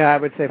 Yeah, I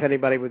would say if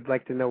anybody would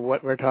like to know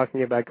what we're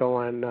talking about, go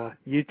on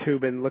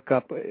YouTube and look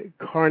up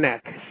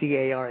Carnac,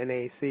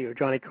 C-A-R-N-A-C, or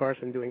Johnny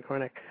Carson doing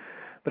Carnac.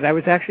 But I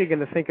was actually going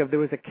to think of, there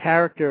was a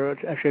character,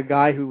 actually a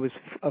guy who was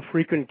a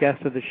frequent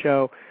guest of the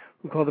show,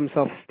 who called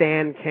himself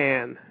Stan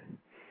Can.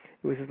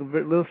 He was a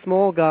little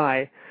small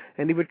guy,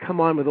 and he would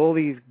come on with all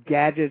these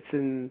gadgets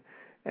and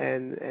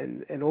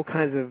all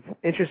kinds of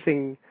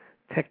interesting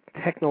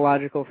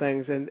technological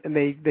things, and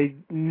they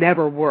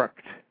never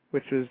worked.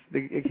 Which was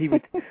he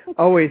would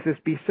always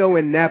just be so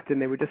inept,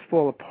 and they would just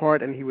fall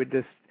apart, and he would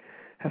just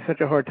have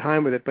such a hard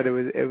time with it. But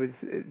it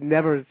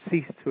never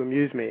ceased to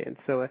amuse me. And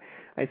so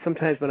I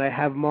sometimes, when I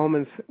have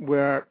moments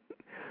where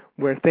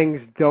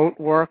things don't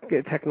work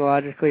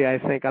technologically, I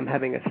think I'm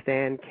having a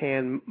Stan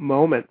Can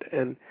moment,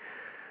 and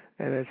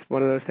it's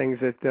one of those things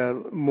that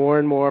more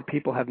and more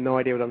people have no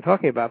idea what I'm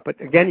talking about. But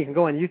again, you can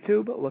go on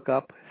YouTube, look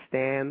up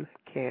Stan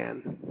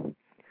Can.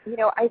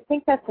 I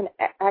think that's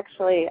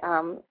actually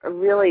a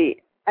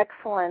really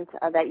excellent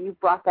that you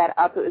brought that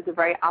up. It was a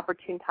very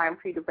opportune time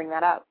for you to bring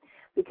that up,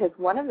 because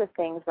one of the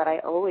things that I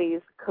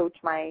always coach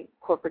my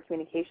corporate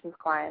communications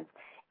clients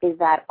is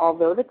that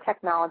although the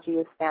technology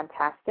is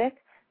fantastic,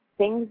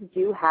 things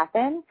do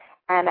happen,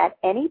 and at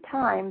any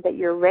time that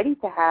you're ready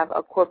to have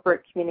a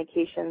corporate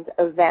communications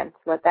event,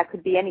 that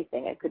could be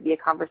anything. It could be a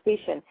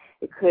conversation.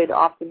 It could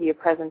often be a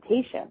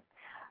presentation.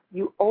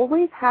 You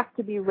always have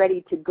to be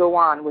ready to go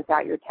on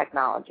without your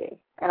technology,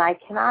 and I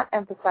cannot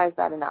emphasize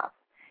that enough.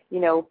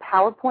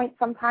 PowerPoint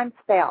sometimes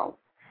fails,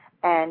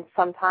 and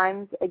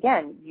sometimes,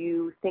 again,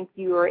 you think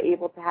you are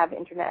able to have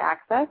internet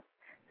access,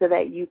 so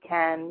that you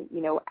can,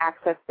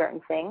 access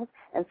certain things.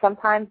 And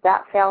sometimes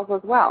that fails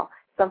as well.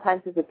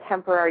 Sometimes it's a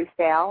temporary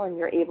fail and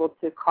you're able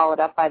to call it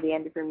up by the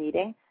end of your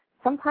meeting.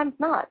 Sometimes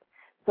not.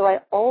 So I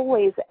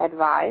always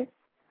advise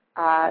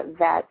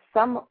that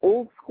some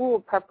old school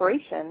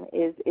preparation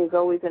is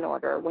always in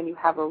order when you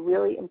have a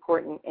really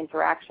important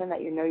interaction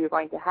that you know you're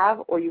going to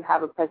have, or you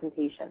have a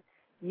presentation.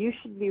 You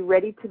should be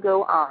ready to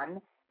go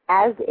on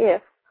as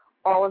if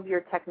all of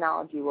your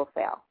technology will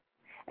fail.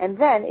 And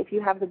then if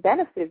you have the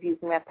benefit of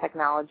using that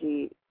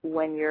technology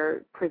when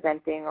you're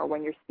presenting or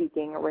when you're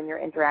speaking or when you're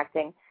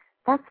interacting,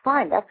 that's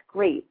fine, that's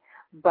great.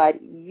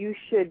 But you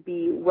should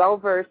be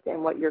well-versed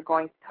in what you're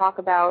going to talk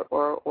about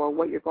or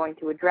what you're going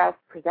to address,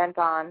 present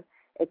on,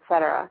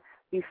 etc.,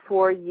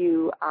 before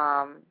you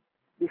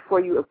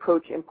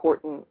approach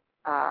important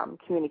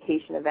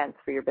communication events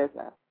for your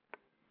business.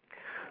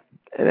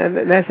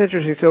 And that's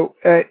interesting. So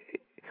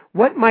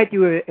what might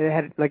you have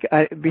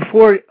had,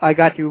 before I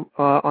got you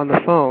on the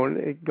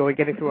phone,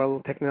 getting through our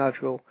little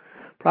technological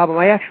problem,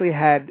 I actually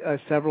had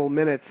several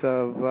minutes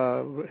of,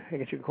 I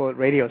guess you could call it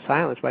radio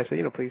silence, where I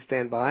said, please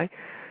stand by,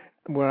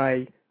 where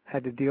I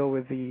had to deal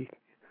with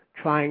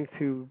trying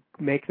to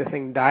make the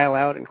thing dial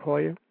out and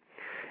call you.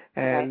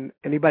 And right.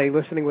 Anybody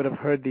listening would have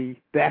heard the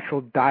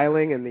actual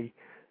dialing and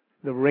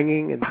the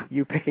ringing and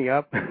you picking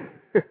up.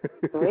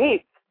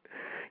 Great.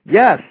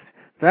 Yes,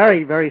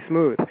 very, very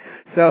smooth.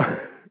 So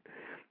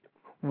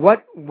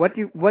what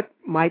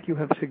might you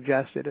have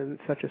suggested in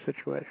such a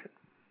situation?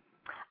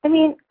 I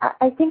mean,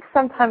 I think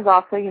sometimes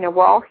also,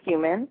 we're all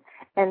human,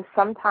 and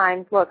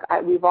sometimes, look,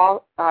 we've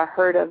all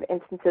heard of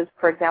instances,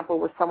 for example,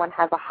 where someone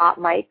has a hot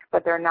mic,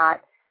 but they're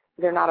not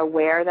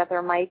aware that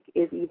their mic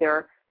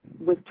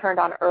was turned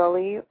on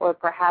early, or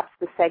perhaps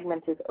the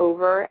segment is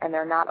over and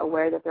they're not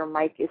aware that their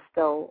mic is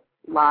still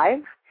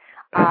live.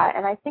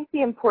 And I think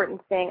the important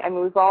thing,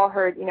 we've all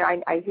heard,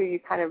 I hear you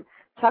kind of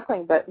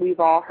chuckling, but we've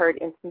all heard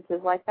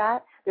instances like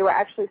that. There were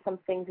actually some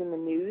things in the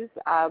news,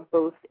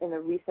 both in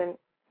the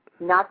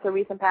not so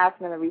recent past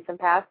and in the recent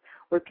past,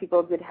 where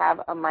people did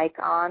have a mic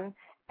on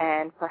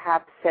and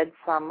perhaps said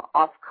some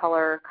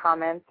off-color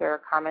comments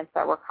or comments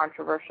that were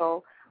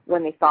controversial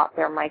when they thought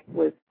their mic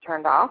was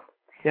turned off.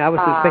 Yeah, I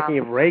was just thinking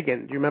of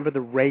Reagan. Do you remember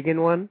the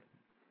Reagan one?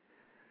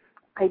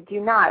 I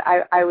do not.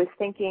 I was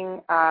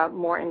thinking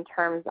more in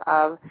terms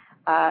of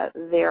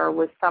there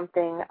was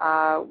something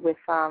with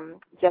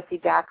Jesse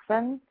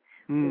Jackson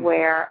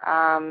where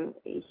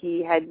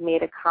he had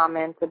made a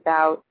comment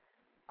about,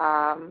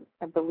 I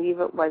believe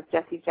it was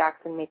Jesse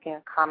Jackson making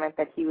a comment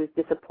that he was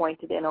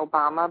disappointed in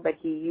Obama, but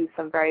he used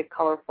some very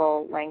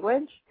colorful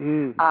language.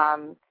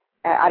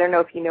 I don't know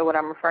if you know what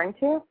I'm referring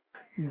to.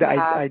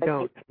 I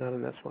don't. Not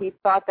in this one. He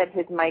thought that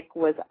his mic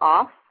was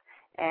off,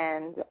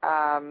 and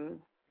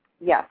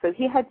so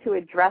he had to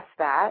address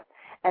that,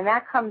 and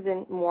that comes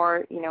in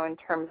more, in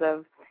terms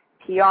of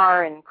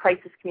PR and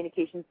crisis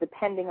communications,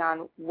 depending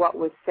on what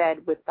was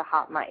said with the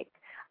hot mic.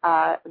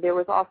 There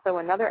was also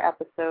another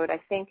episode, I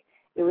think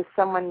it was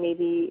someone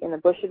maybe in the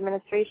Bush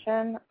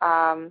administration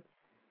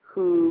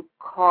who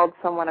called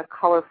someone a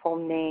colorful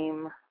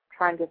name. I'm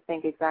trying to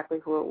think exactly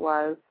who it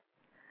was.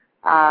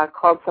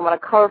 Called someone a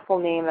colorful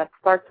name that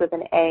starts with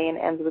an A and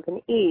ends with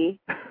an E,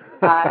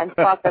 and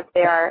thought that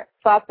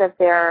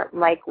their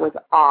mic was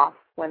off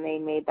when they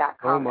made that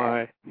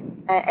comment. Oh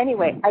my!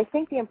 Anyway, I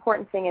think the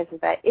important thing is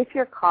that if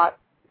you're caught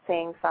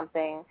saying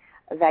something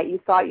that you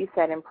thought you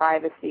said in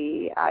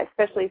privacy,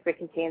 especially if it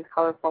contains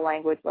colorful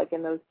language, like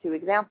in those two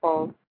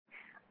examples,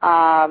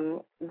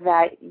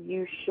 that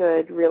you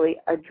should really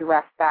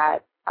address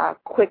that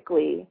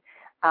quickly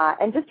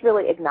and just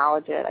really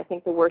acknowledge it. I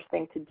think the worst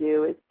thing to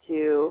do is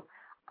to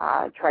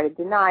try to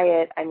deny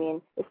it. I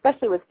mean,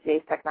 especially with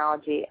today's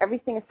technology,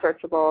 everything is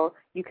searchable.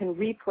 You can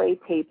replay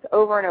tapes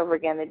over and over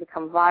again. They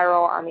become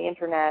viral on the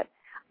Internet.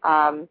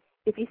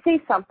 If you say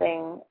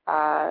something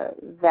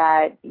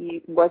that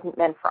wasn't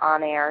meant for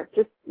on air,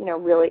 just,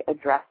 really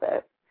address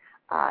it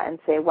and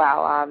say,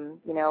 wow,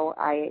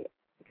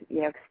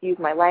 excuse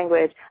my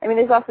language. I mean,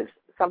 there's also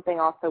something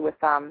also with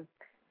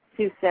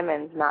Sue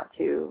Simmons,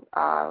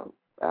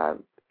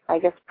 I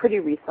guess pretty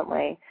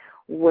recently,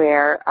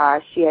 where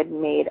she had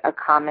made a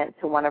comment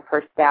to one of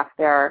her staff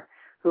there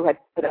who had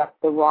put up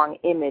the wrong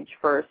image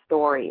for a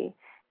story,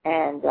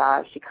 and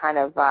she kind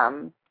of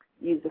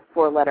used a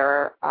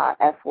 4-letter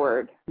F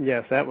word.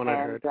 Yes, that one I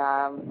heard.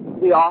 And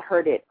we all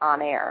heard it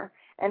on air.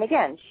 And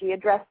again, she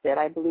addressed it.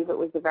 I believe it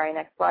was the very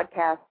next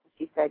broadcast.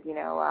 She said,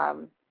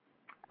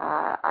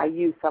 I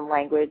used some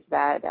language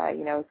that,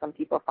 some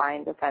people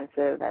find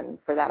offensive, and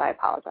for that I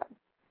apologize.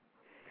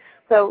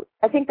 So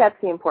I think that's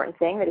the important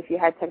thing, that if you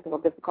had technical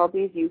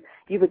difficulties,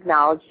 you've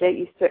acknowledged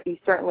it. You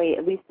certainly,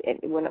 at least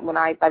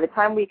by the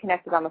time we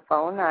connected on the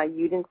phone,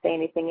 you didn't say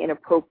anything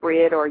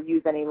inappropriate or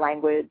use any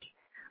language.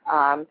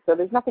 So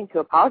there's nothing to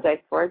apologize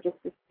for, just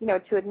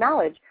to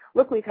acknowledge,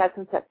 look, we've had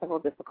some technical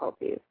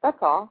difficulties. That's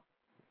all.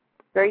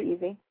 Very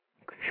easy.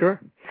 Sure.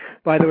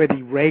 By the way,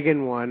 the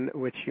Reagan one,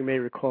 which you may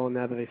recall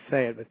now that I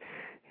say it,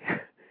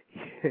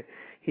 but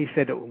he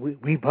said,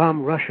 we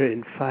bomb Russia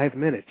in 5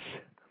 minutes.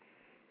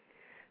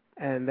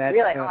 and that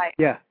really,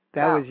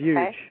 that was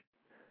huge.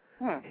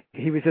 Okay.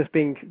 He was just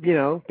being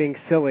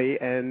silly,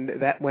 and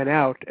that went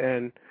out,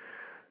 and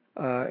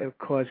it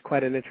caused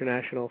quite an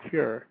international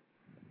furor.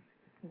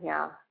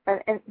 Yeah,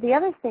 and the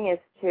other thing is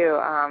too,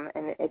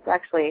 and it's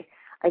actually,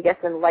 I guess,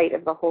 in light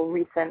of the whole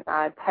recent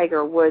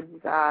Tiger Woods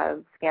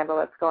scandal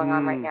that's going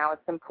on right now,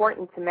 it's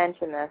important to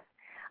mention this.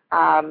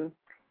 But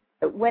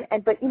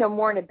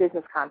more in a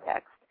business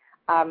context.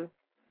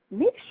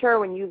 Make sure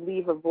when you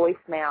leave a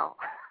voicemail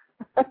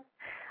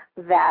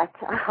that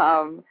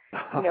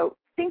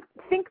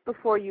think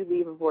before you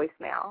leave a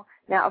voicemail.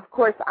 Now, of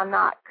course, I'm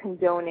not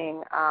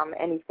condoning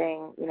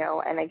anything,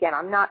 and again,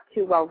 I'm not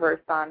too well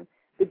versed on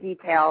the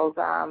details.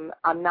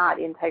 I'm not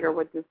in Tiger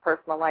Woods'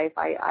 personal life.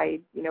 I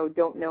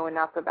don't know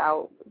enough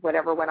about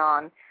whatever went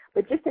on.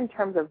 But just in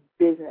terms of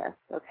business,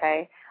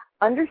 okay,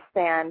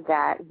 understand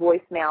that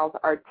voicemails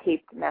are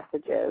taped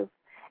messages,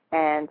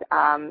 and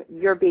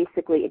you're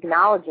basically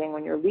acknowledging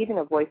when you're leaving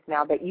a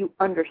voicemail that you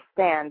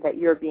understand that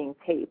you're being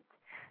taped.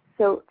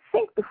 So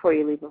think before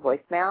you leave a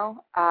voicemail.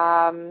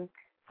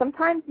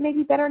 Sometimes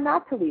maybe better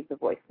not to leave the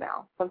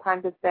voicemail.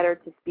 Sometimes it's better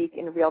to speak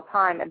in real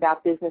time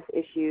about business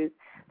issues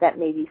that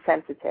may be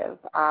sensitive.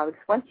 Because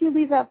once you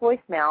leave that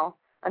voicemail,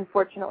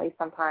 unfortunately,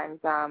 sometimes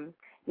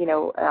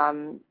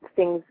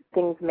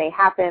things may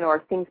happen,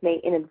 or things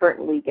may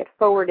inadvertently get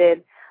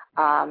forwarded.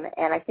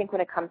 And I think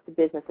when it comes to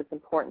business, it's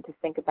important to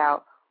think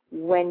about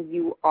when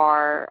you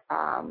are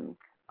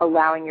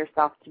allowing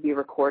yourself to be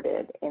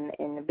recorded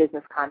in a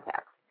business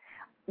context.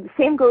 The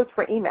same goes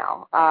for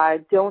email.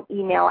 Don't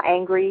email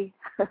angry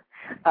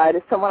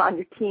to someone on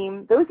your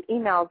team. Those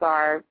emails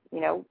are,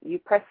 you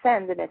press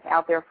send and it's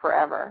out there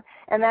forever.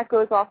 And that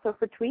goes also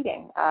for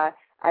tweeting. I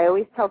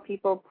always tell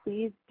people,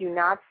 please do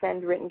not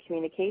send written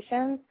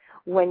communications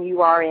when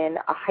you are in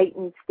a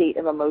heightened state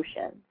of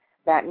emotion.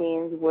 That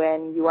means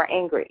when you are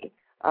angry,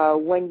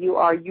 when you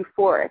are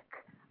euphoric,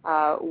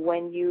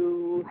 when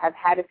you have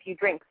had a few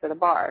drinks at a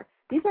bar.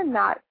 These are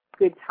not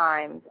good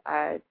times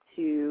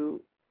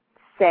to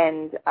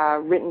send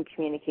written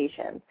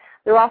communications.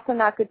 They're also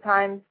not good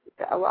times,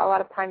 a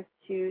lot of times,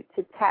 to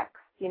text,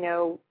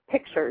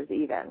 pictures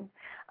even.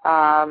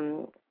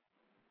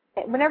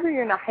 Whenever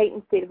you're in a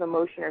heightened state of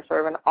emotion or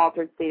sort of an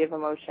altered state of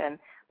emotion,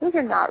 those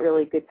are not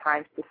really good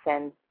times to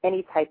send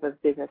any type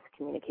of business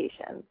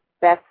communication.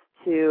 Best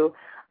to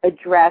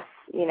address,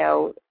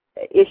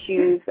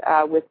 issues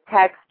with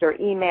text or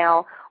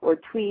email or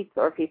tweets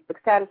or Facebook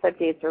status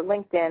updates or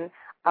LinkedIn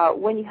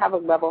when you have a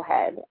level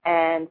head.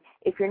 And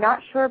if you're not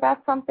sure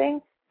about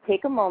something,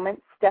 take a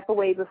moment, step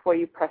away before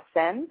you press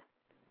send,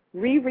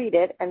 reread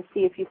it, and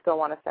see if you still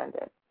want to send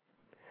it.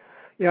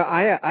 Yeah,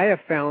 I have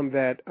found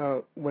that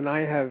when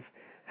I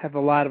have a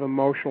lot of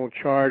emotional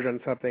charge on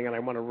something and I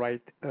want to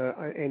write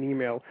an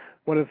email,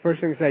 one of the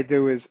first things I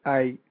do is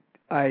I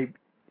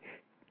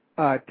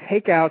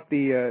take out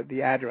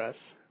the address,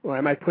 or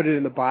I might put it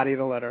in the body of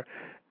the letter,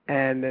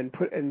 and then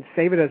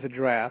save it as a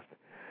draft,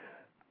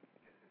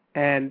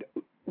 and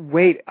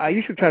wait. I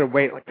usually try to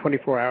wait like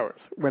 24 hours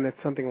when it's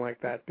something like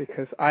that,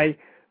 because I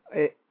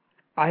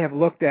have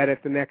looked at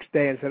it the next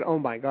day and said, oh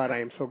my God, I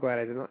am so glad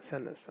I did not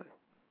send this thing.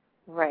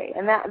 Right,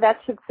 and that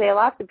should say a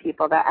lot to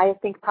people. That I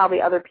think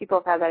probably other people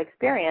have had that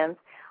experience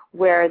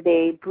where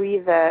they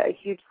breathe a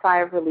huge sigh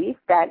of relief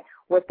that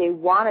what they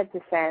wanted to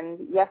send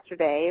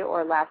yesterday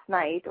or last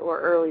night or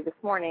early this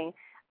morning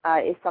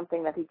is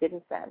something that he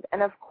didn't send.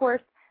 And of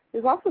course,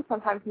 there's also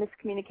sometimes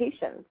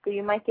miscommunications. So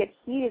you might get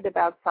heated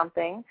about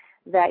something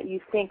that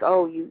you think,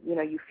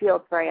 you feel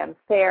it's very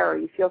unfair, or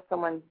you feel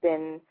someone's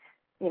been,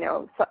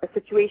 a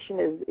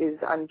situation is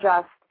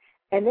unjust.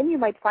 And then you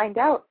might find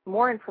out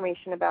more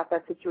information about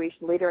that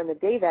situation later in the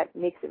day that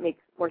makes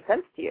more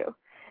sense to you.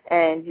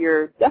 And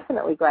you're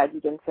definitely glad you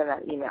didn't send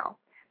that email.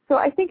 So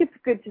I think it's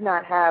good to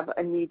not have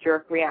a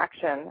knee-jerk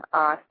reaction,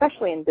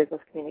 especially in business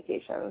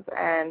communications,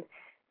 and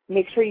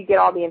make sure you get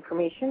all the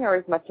information, or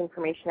as much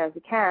information as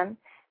you can.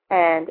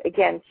 And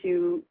again,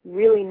 to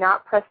really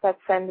not press that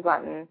send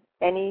button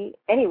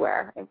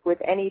anywhere with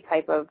any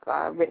type of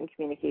written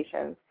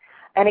communications.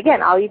 And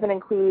again, I'll even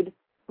include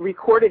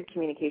recorded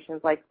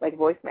communications like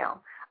voicemail,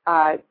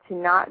 to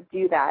not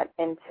do that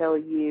until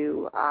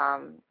you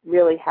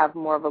really have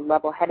more of a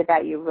level head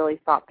about you, really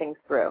thought things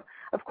through.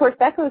 Of course,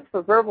 that goes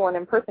for verbal and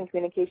in-person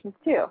communications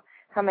too.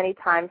 How many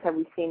times have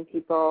we seen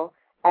people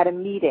at a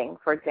meeting,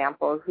 for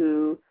example,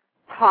 who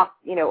talk,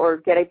 or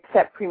get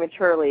upset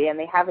prematurely and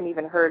they haven't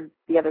even heard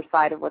the other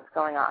side of what's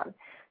going on?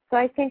 So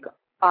I think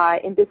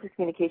in business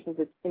communications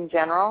in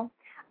general,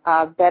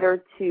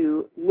 better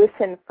to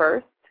listen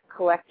first,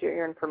 collect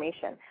your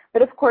information.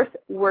 But of course,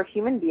 we're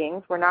human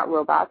beings. We're not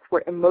robots.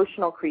 We're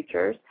emotional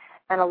creatures.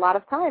 And a lot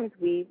of times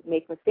we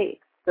make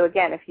mistakes. So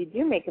again, if you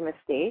do make a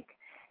mistake,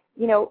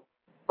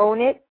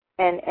 own it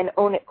and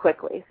own it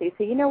quickly. So you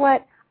say, you know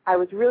what, I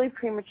was really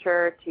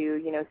premature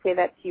to, say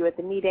that to you at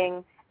the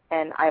meeting,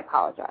 and I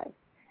apologize.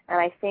 And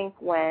I think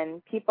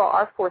when people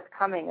are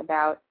forthcoming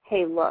about,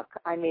 hey, look,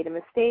 I made a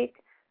mistake,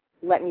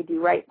 let me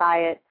do right by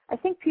it, I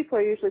think people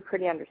are usually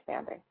pretty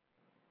understanding.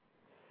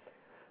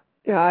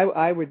 Yeah,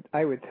 I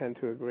would tend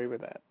to agree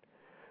with that.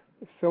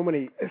 So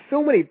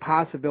many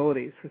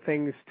possibilities for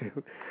things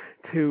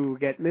to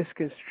get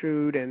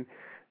misconstrued, and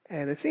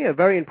it's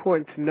very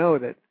important to know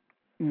that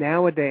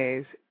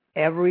nowadays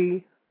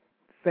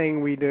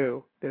everything we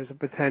do, there's a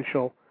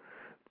potential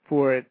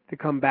for it to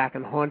come back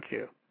and haunt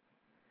you.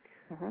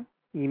 Mm-hmm.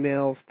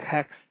 Emails,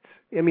 texts.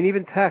 I mean,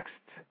 even texts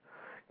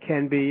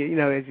can be,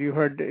 as you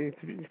heard,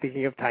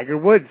 speaking of Tiger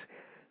Woods,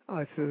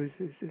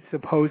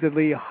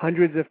 supposedly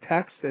hundreds of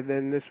texts, and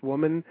then this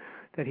woman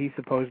that he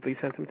supposedly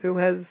sent them to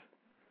has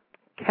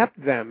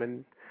kept them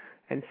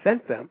and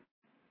sent them.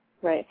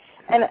 Right.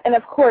 And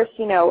of course,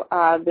 there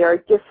are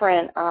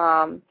different,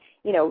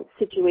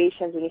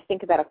 situations when you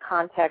think about a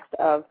context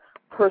of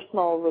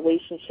personal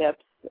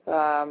relationships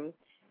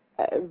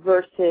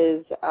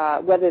versus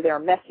whether they're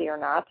messy or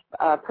not,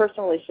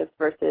 personal relationships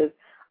versus,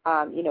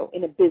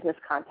 in a business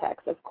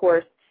context. Of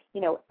course,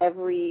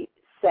 every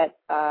set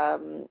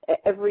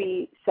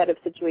of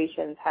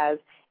situations has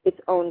its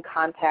own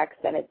context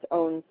and its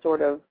own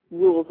sort of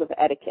rules of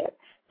etiquette.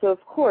 So, of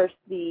course,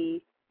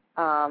 the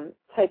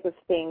type of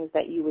things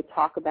that you would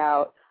talk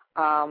about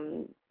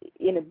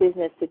in a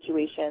business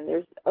situation,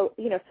 there's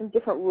some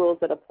different rules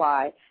that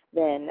apply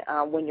than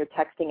when you're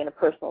texting in a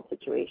personal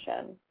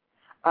situation.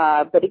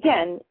 But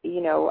again,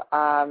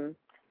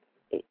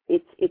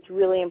 it's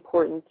really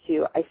important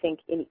to, I think,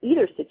 in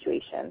either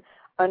situation,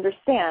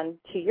 understand,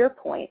 to your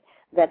point,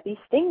 that these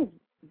things,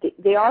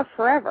 they are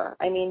forever.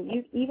 I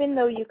mean, even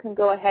though you can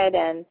go ahead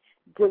and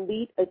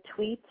delete a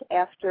tweet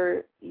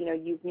after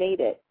you've made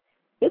it,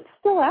 it's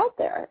still out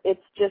there.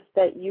 It's just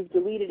that you've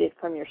deleted it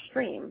from your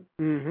stream.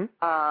 Mm-hmm.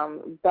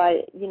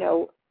 But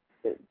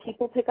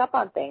people pick up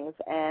on things,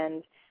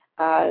 and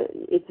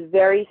it's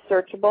very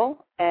searchable.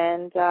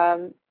 And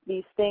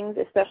these things,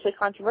 especially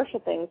controversial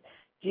things,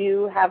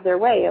 do have their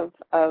way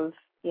of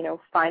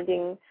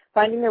finding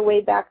their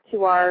way back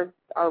to our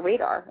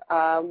radar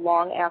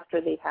long after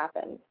they've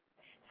happened.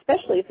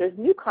 Especially if there's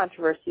new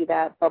controversy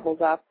that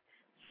bubbles up,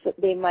 so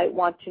they might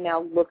want to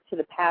now look to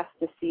the past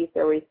to see if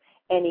there was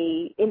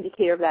any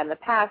indicator of that in the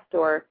past,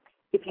 or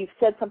if you've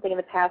said something in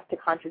the past to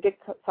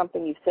contradict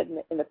something you've said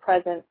in the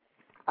present.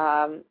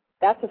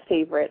 That's a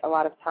favorite a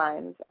lot of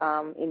times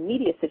in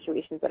media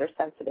situations that are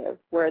sensitive,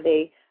 where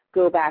they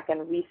go back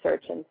and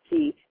research and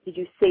see, did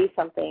you say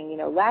something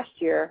last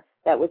year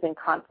that was in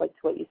conflict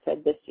to what you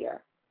said this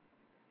year?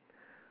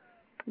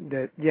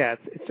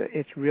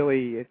 It's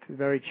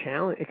very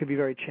challenging. It could be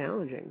very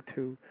challenging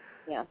to.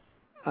 Yeah.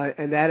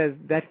 And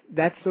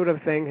that sort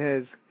of thing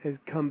has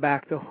come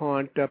back to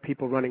haunt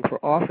people running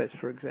for office,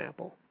 for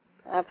example.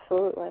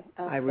 Absolutely.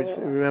 I was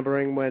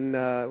remembering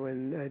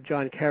when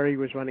John Kerry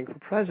was running for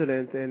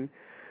president,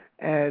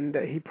 and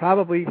he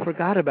probably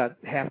forgot about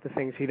half the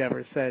things he'd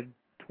ever said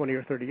 20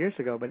 or 30 years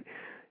ago, but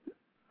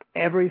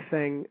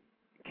everything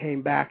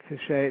came back to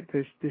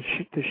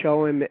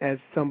show him as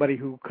somebody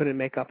who couldn't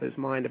make up his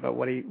mind about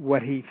what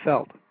he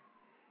felt.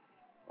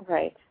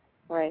 Right.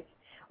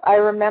 I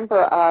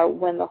remember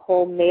when the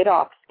whole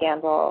Madoff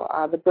scandal,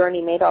 the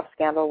Bernie Madoff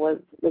scandal was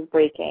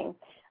breaking,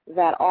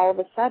 that all of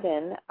a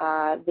sudden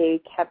they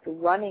kept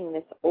running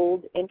this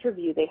old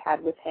interview they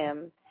had with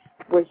him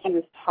where he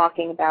was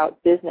talking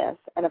about business.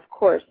 And, of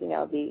course,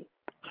 the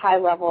high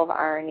level of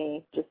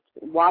irony, just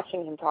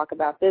watching him talk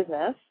about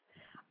business.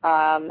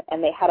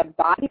 And they had a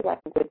body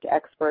language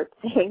expert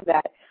saying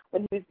that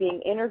when he was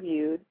being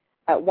interviewed,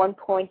 at one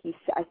point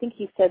I think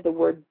he said the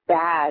word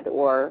bad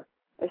or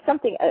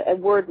something, a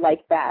word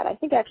like bad. I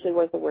think actually it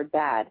was the word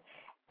bad.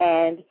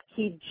 And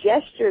he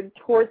gestured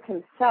towards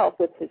himself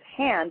with his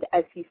hand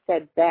as he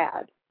said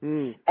bad.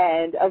 Mm.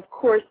 And, of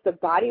course, the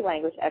body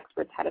language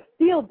experts had a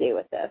field day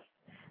with this,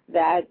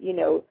 that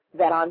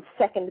on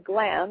second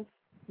glance,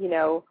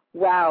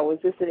 wow, was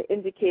this an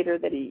indicator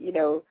that he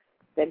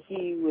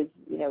was,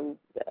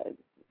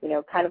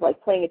 kind of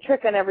like playing a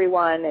trick on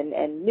everyone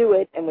and knew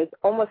it and was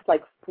almost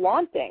like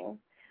flaunting,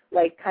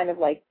 like kind of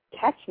like,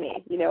 catch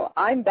me,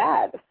 I'm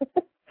bad.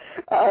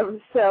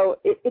 So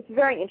it's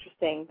very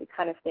interesting, the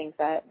kind of things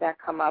that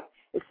come up,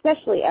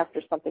 especially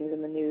after something's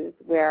in the news,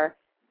 where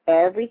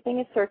everything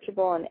is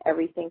searchable and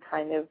everything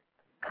kind of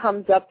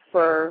comes up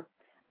for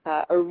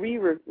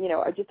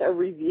just a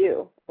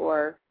review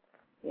or,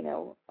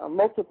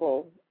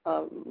 multiple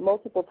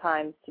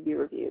times to be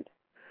reviewed.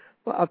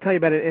 Well, I'll tell you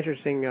about an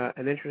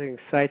interesting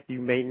site you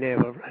may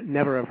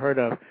never have heard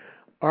of,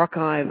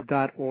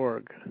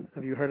 archive.org.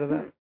 Have you heard of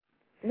that?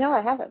 No,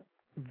 I haven't.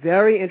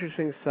 Very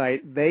interesting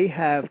site. They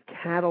have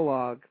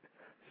cataloged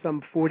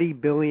some 40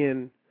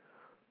 billion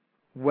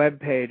web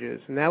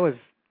pages, and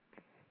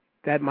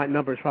that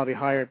number is probably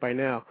higher by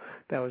now.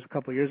 That was a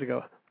couple of years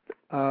ago,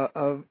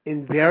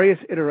 in various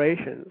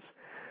iterations.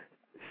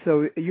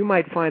 So you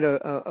might find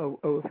if you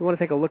want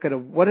to take a look at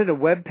what did a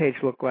web page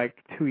look like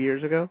 2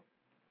 years ago?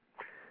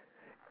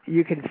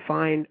 You can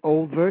find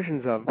old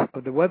versions of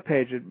the web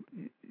page,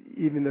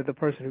 even though the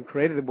person who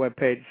created the web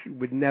page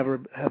would never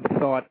have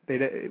thought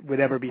it would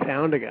ever be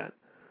found again.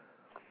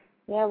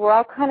 Yeah, we're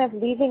all kind of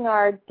leaving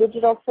our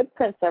digital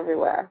footprints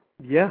everywhere.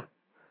 Yeah.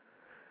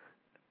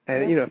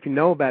 And, if you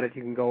know about it,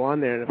 you can go on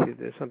there, and if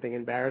there's something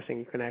embarrassing,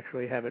 you can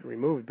actually have it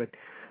removed.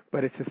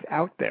 But it's just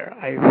out there.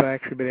 I've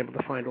actually been able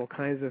to find all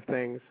kinds of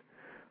things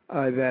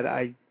that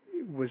I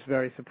was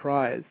very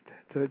surprised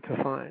to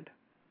find.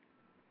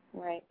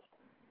 Right.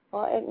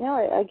 Well,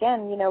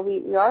 again,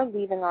 we are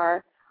leaving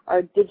our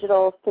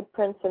digital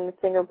footprints and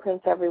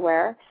fingerprints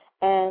everywhere,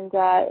 and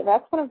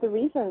that's one of the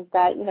reasons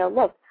that,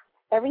 look,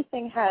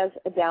 everything has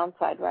a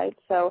downside, right?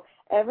 So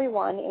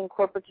everyone in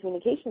corporate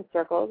communication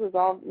circles is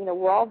all,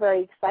 we're all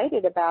very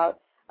excited about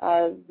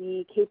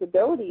the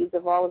capabilities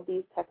of all of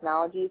these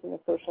technologies and the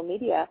social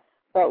media,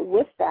 but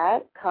with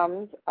that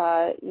comes,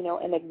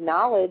 an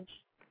acknowledged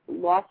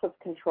loss of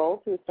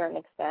control to a certain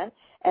extent,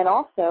 and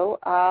also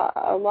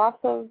a loss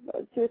of,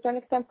 to a certain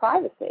extent,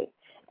 privacy.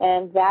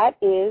 And that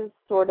is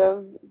sort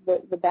of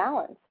the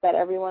balance that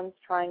everyone's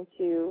trying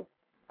to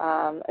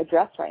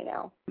address right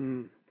now.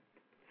 Mm.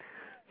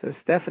 So,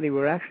 Stephanie,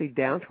 we're actually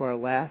down to our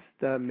last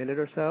minute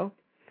or so.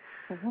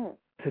 Mm-hmm.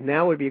 So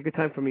now would be a good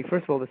time for me,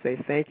 first of all, to say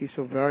thank you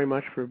so very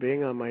much for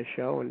being on my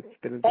show, and it's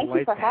been a delight to have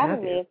you. Thank you for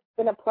having me. It's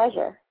been a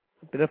pleasure.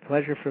 It's been a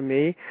pleasure for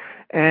me.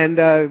 And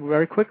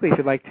very quickly, if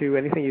you'd like to,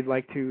 anything you'd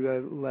like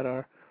to let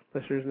our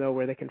listeners know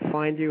where they can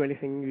find you,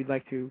 anything you'd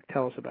like to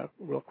tell us about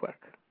real quick.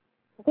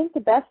 I think the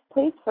best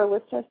place for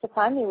listeners to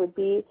find me would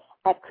be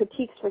at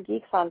Critiques for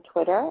Geeks on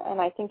Twitter,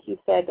 and I think you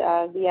said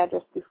the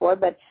address before,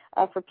 but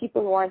for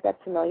people who aren't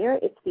that familiar,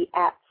 it's the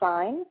 @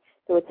 sign,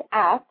 so it's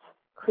at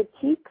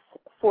Critiques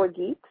for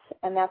Geeks,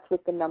 and that's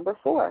with the number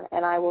 4,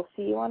 and I will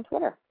see you on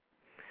Twitter.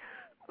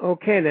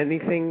 Okay, and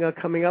anything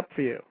coming up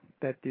for you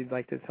that you'd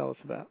like to tell us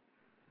about?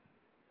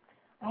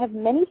 I have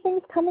many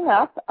things coming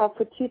up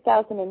for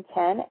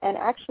 2010, and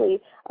actually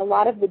a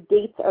lot of the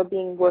dates are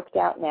being worked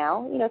out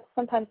now.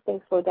 Sometimes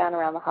things slow down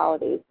around the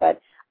holidays,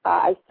 but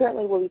I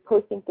certainly will be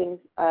posting things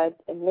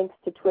and links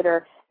to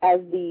Twitter as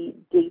the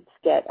dates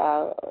get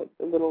a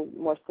little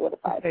more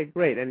solidified. Okay,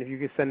 great. And if you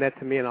could send that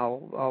to me, and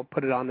I'll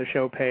put it on the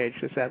show page,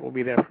 because that will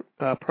be there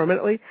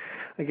permanently.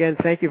 Again,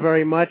 thank you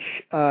very much,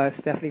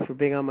 Stephanie, for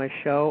being on my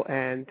show,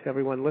 and to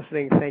everyone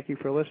listening, thank you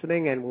for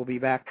listening, and we'll be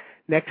back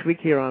next week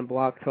here on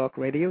Blog Talk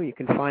Radio. You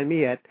can find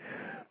me at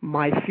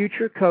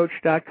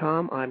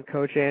myfuturecoach.com. I'm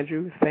Coach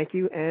Andrew. Thank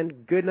you,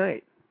 and good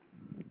night.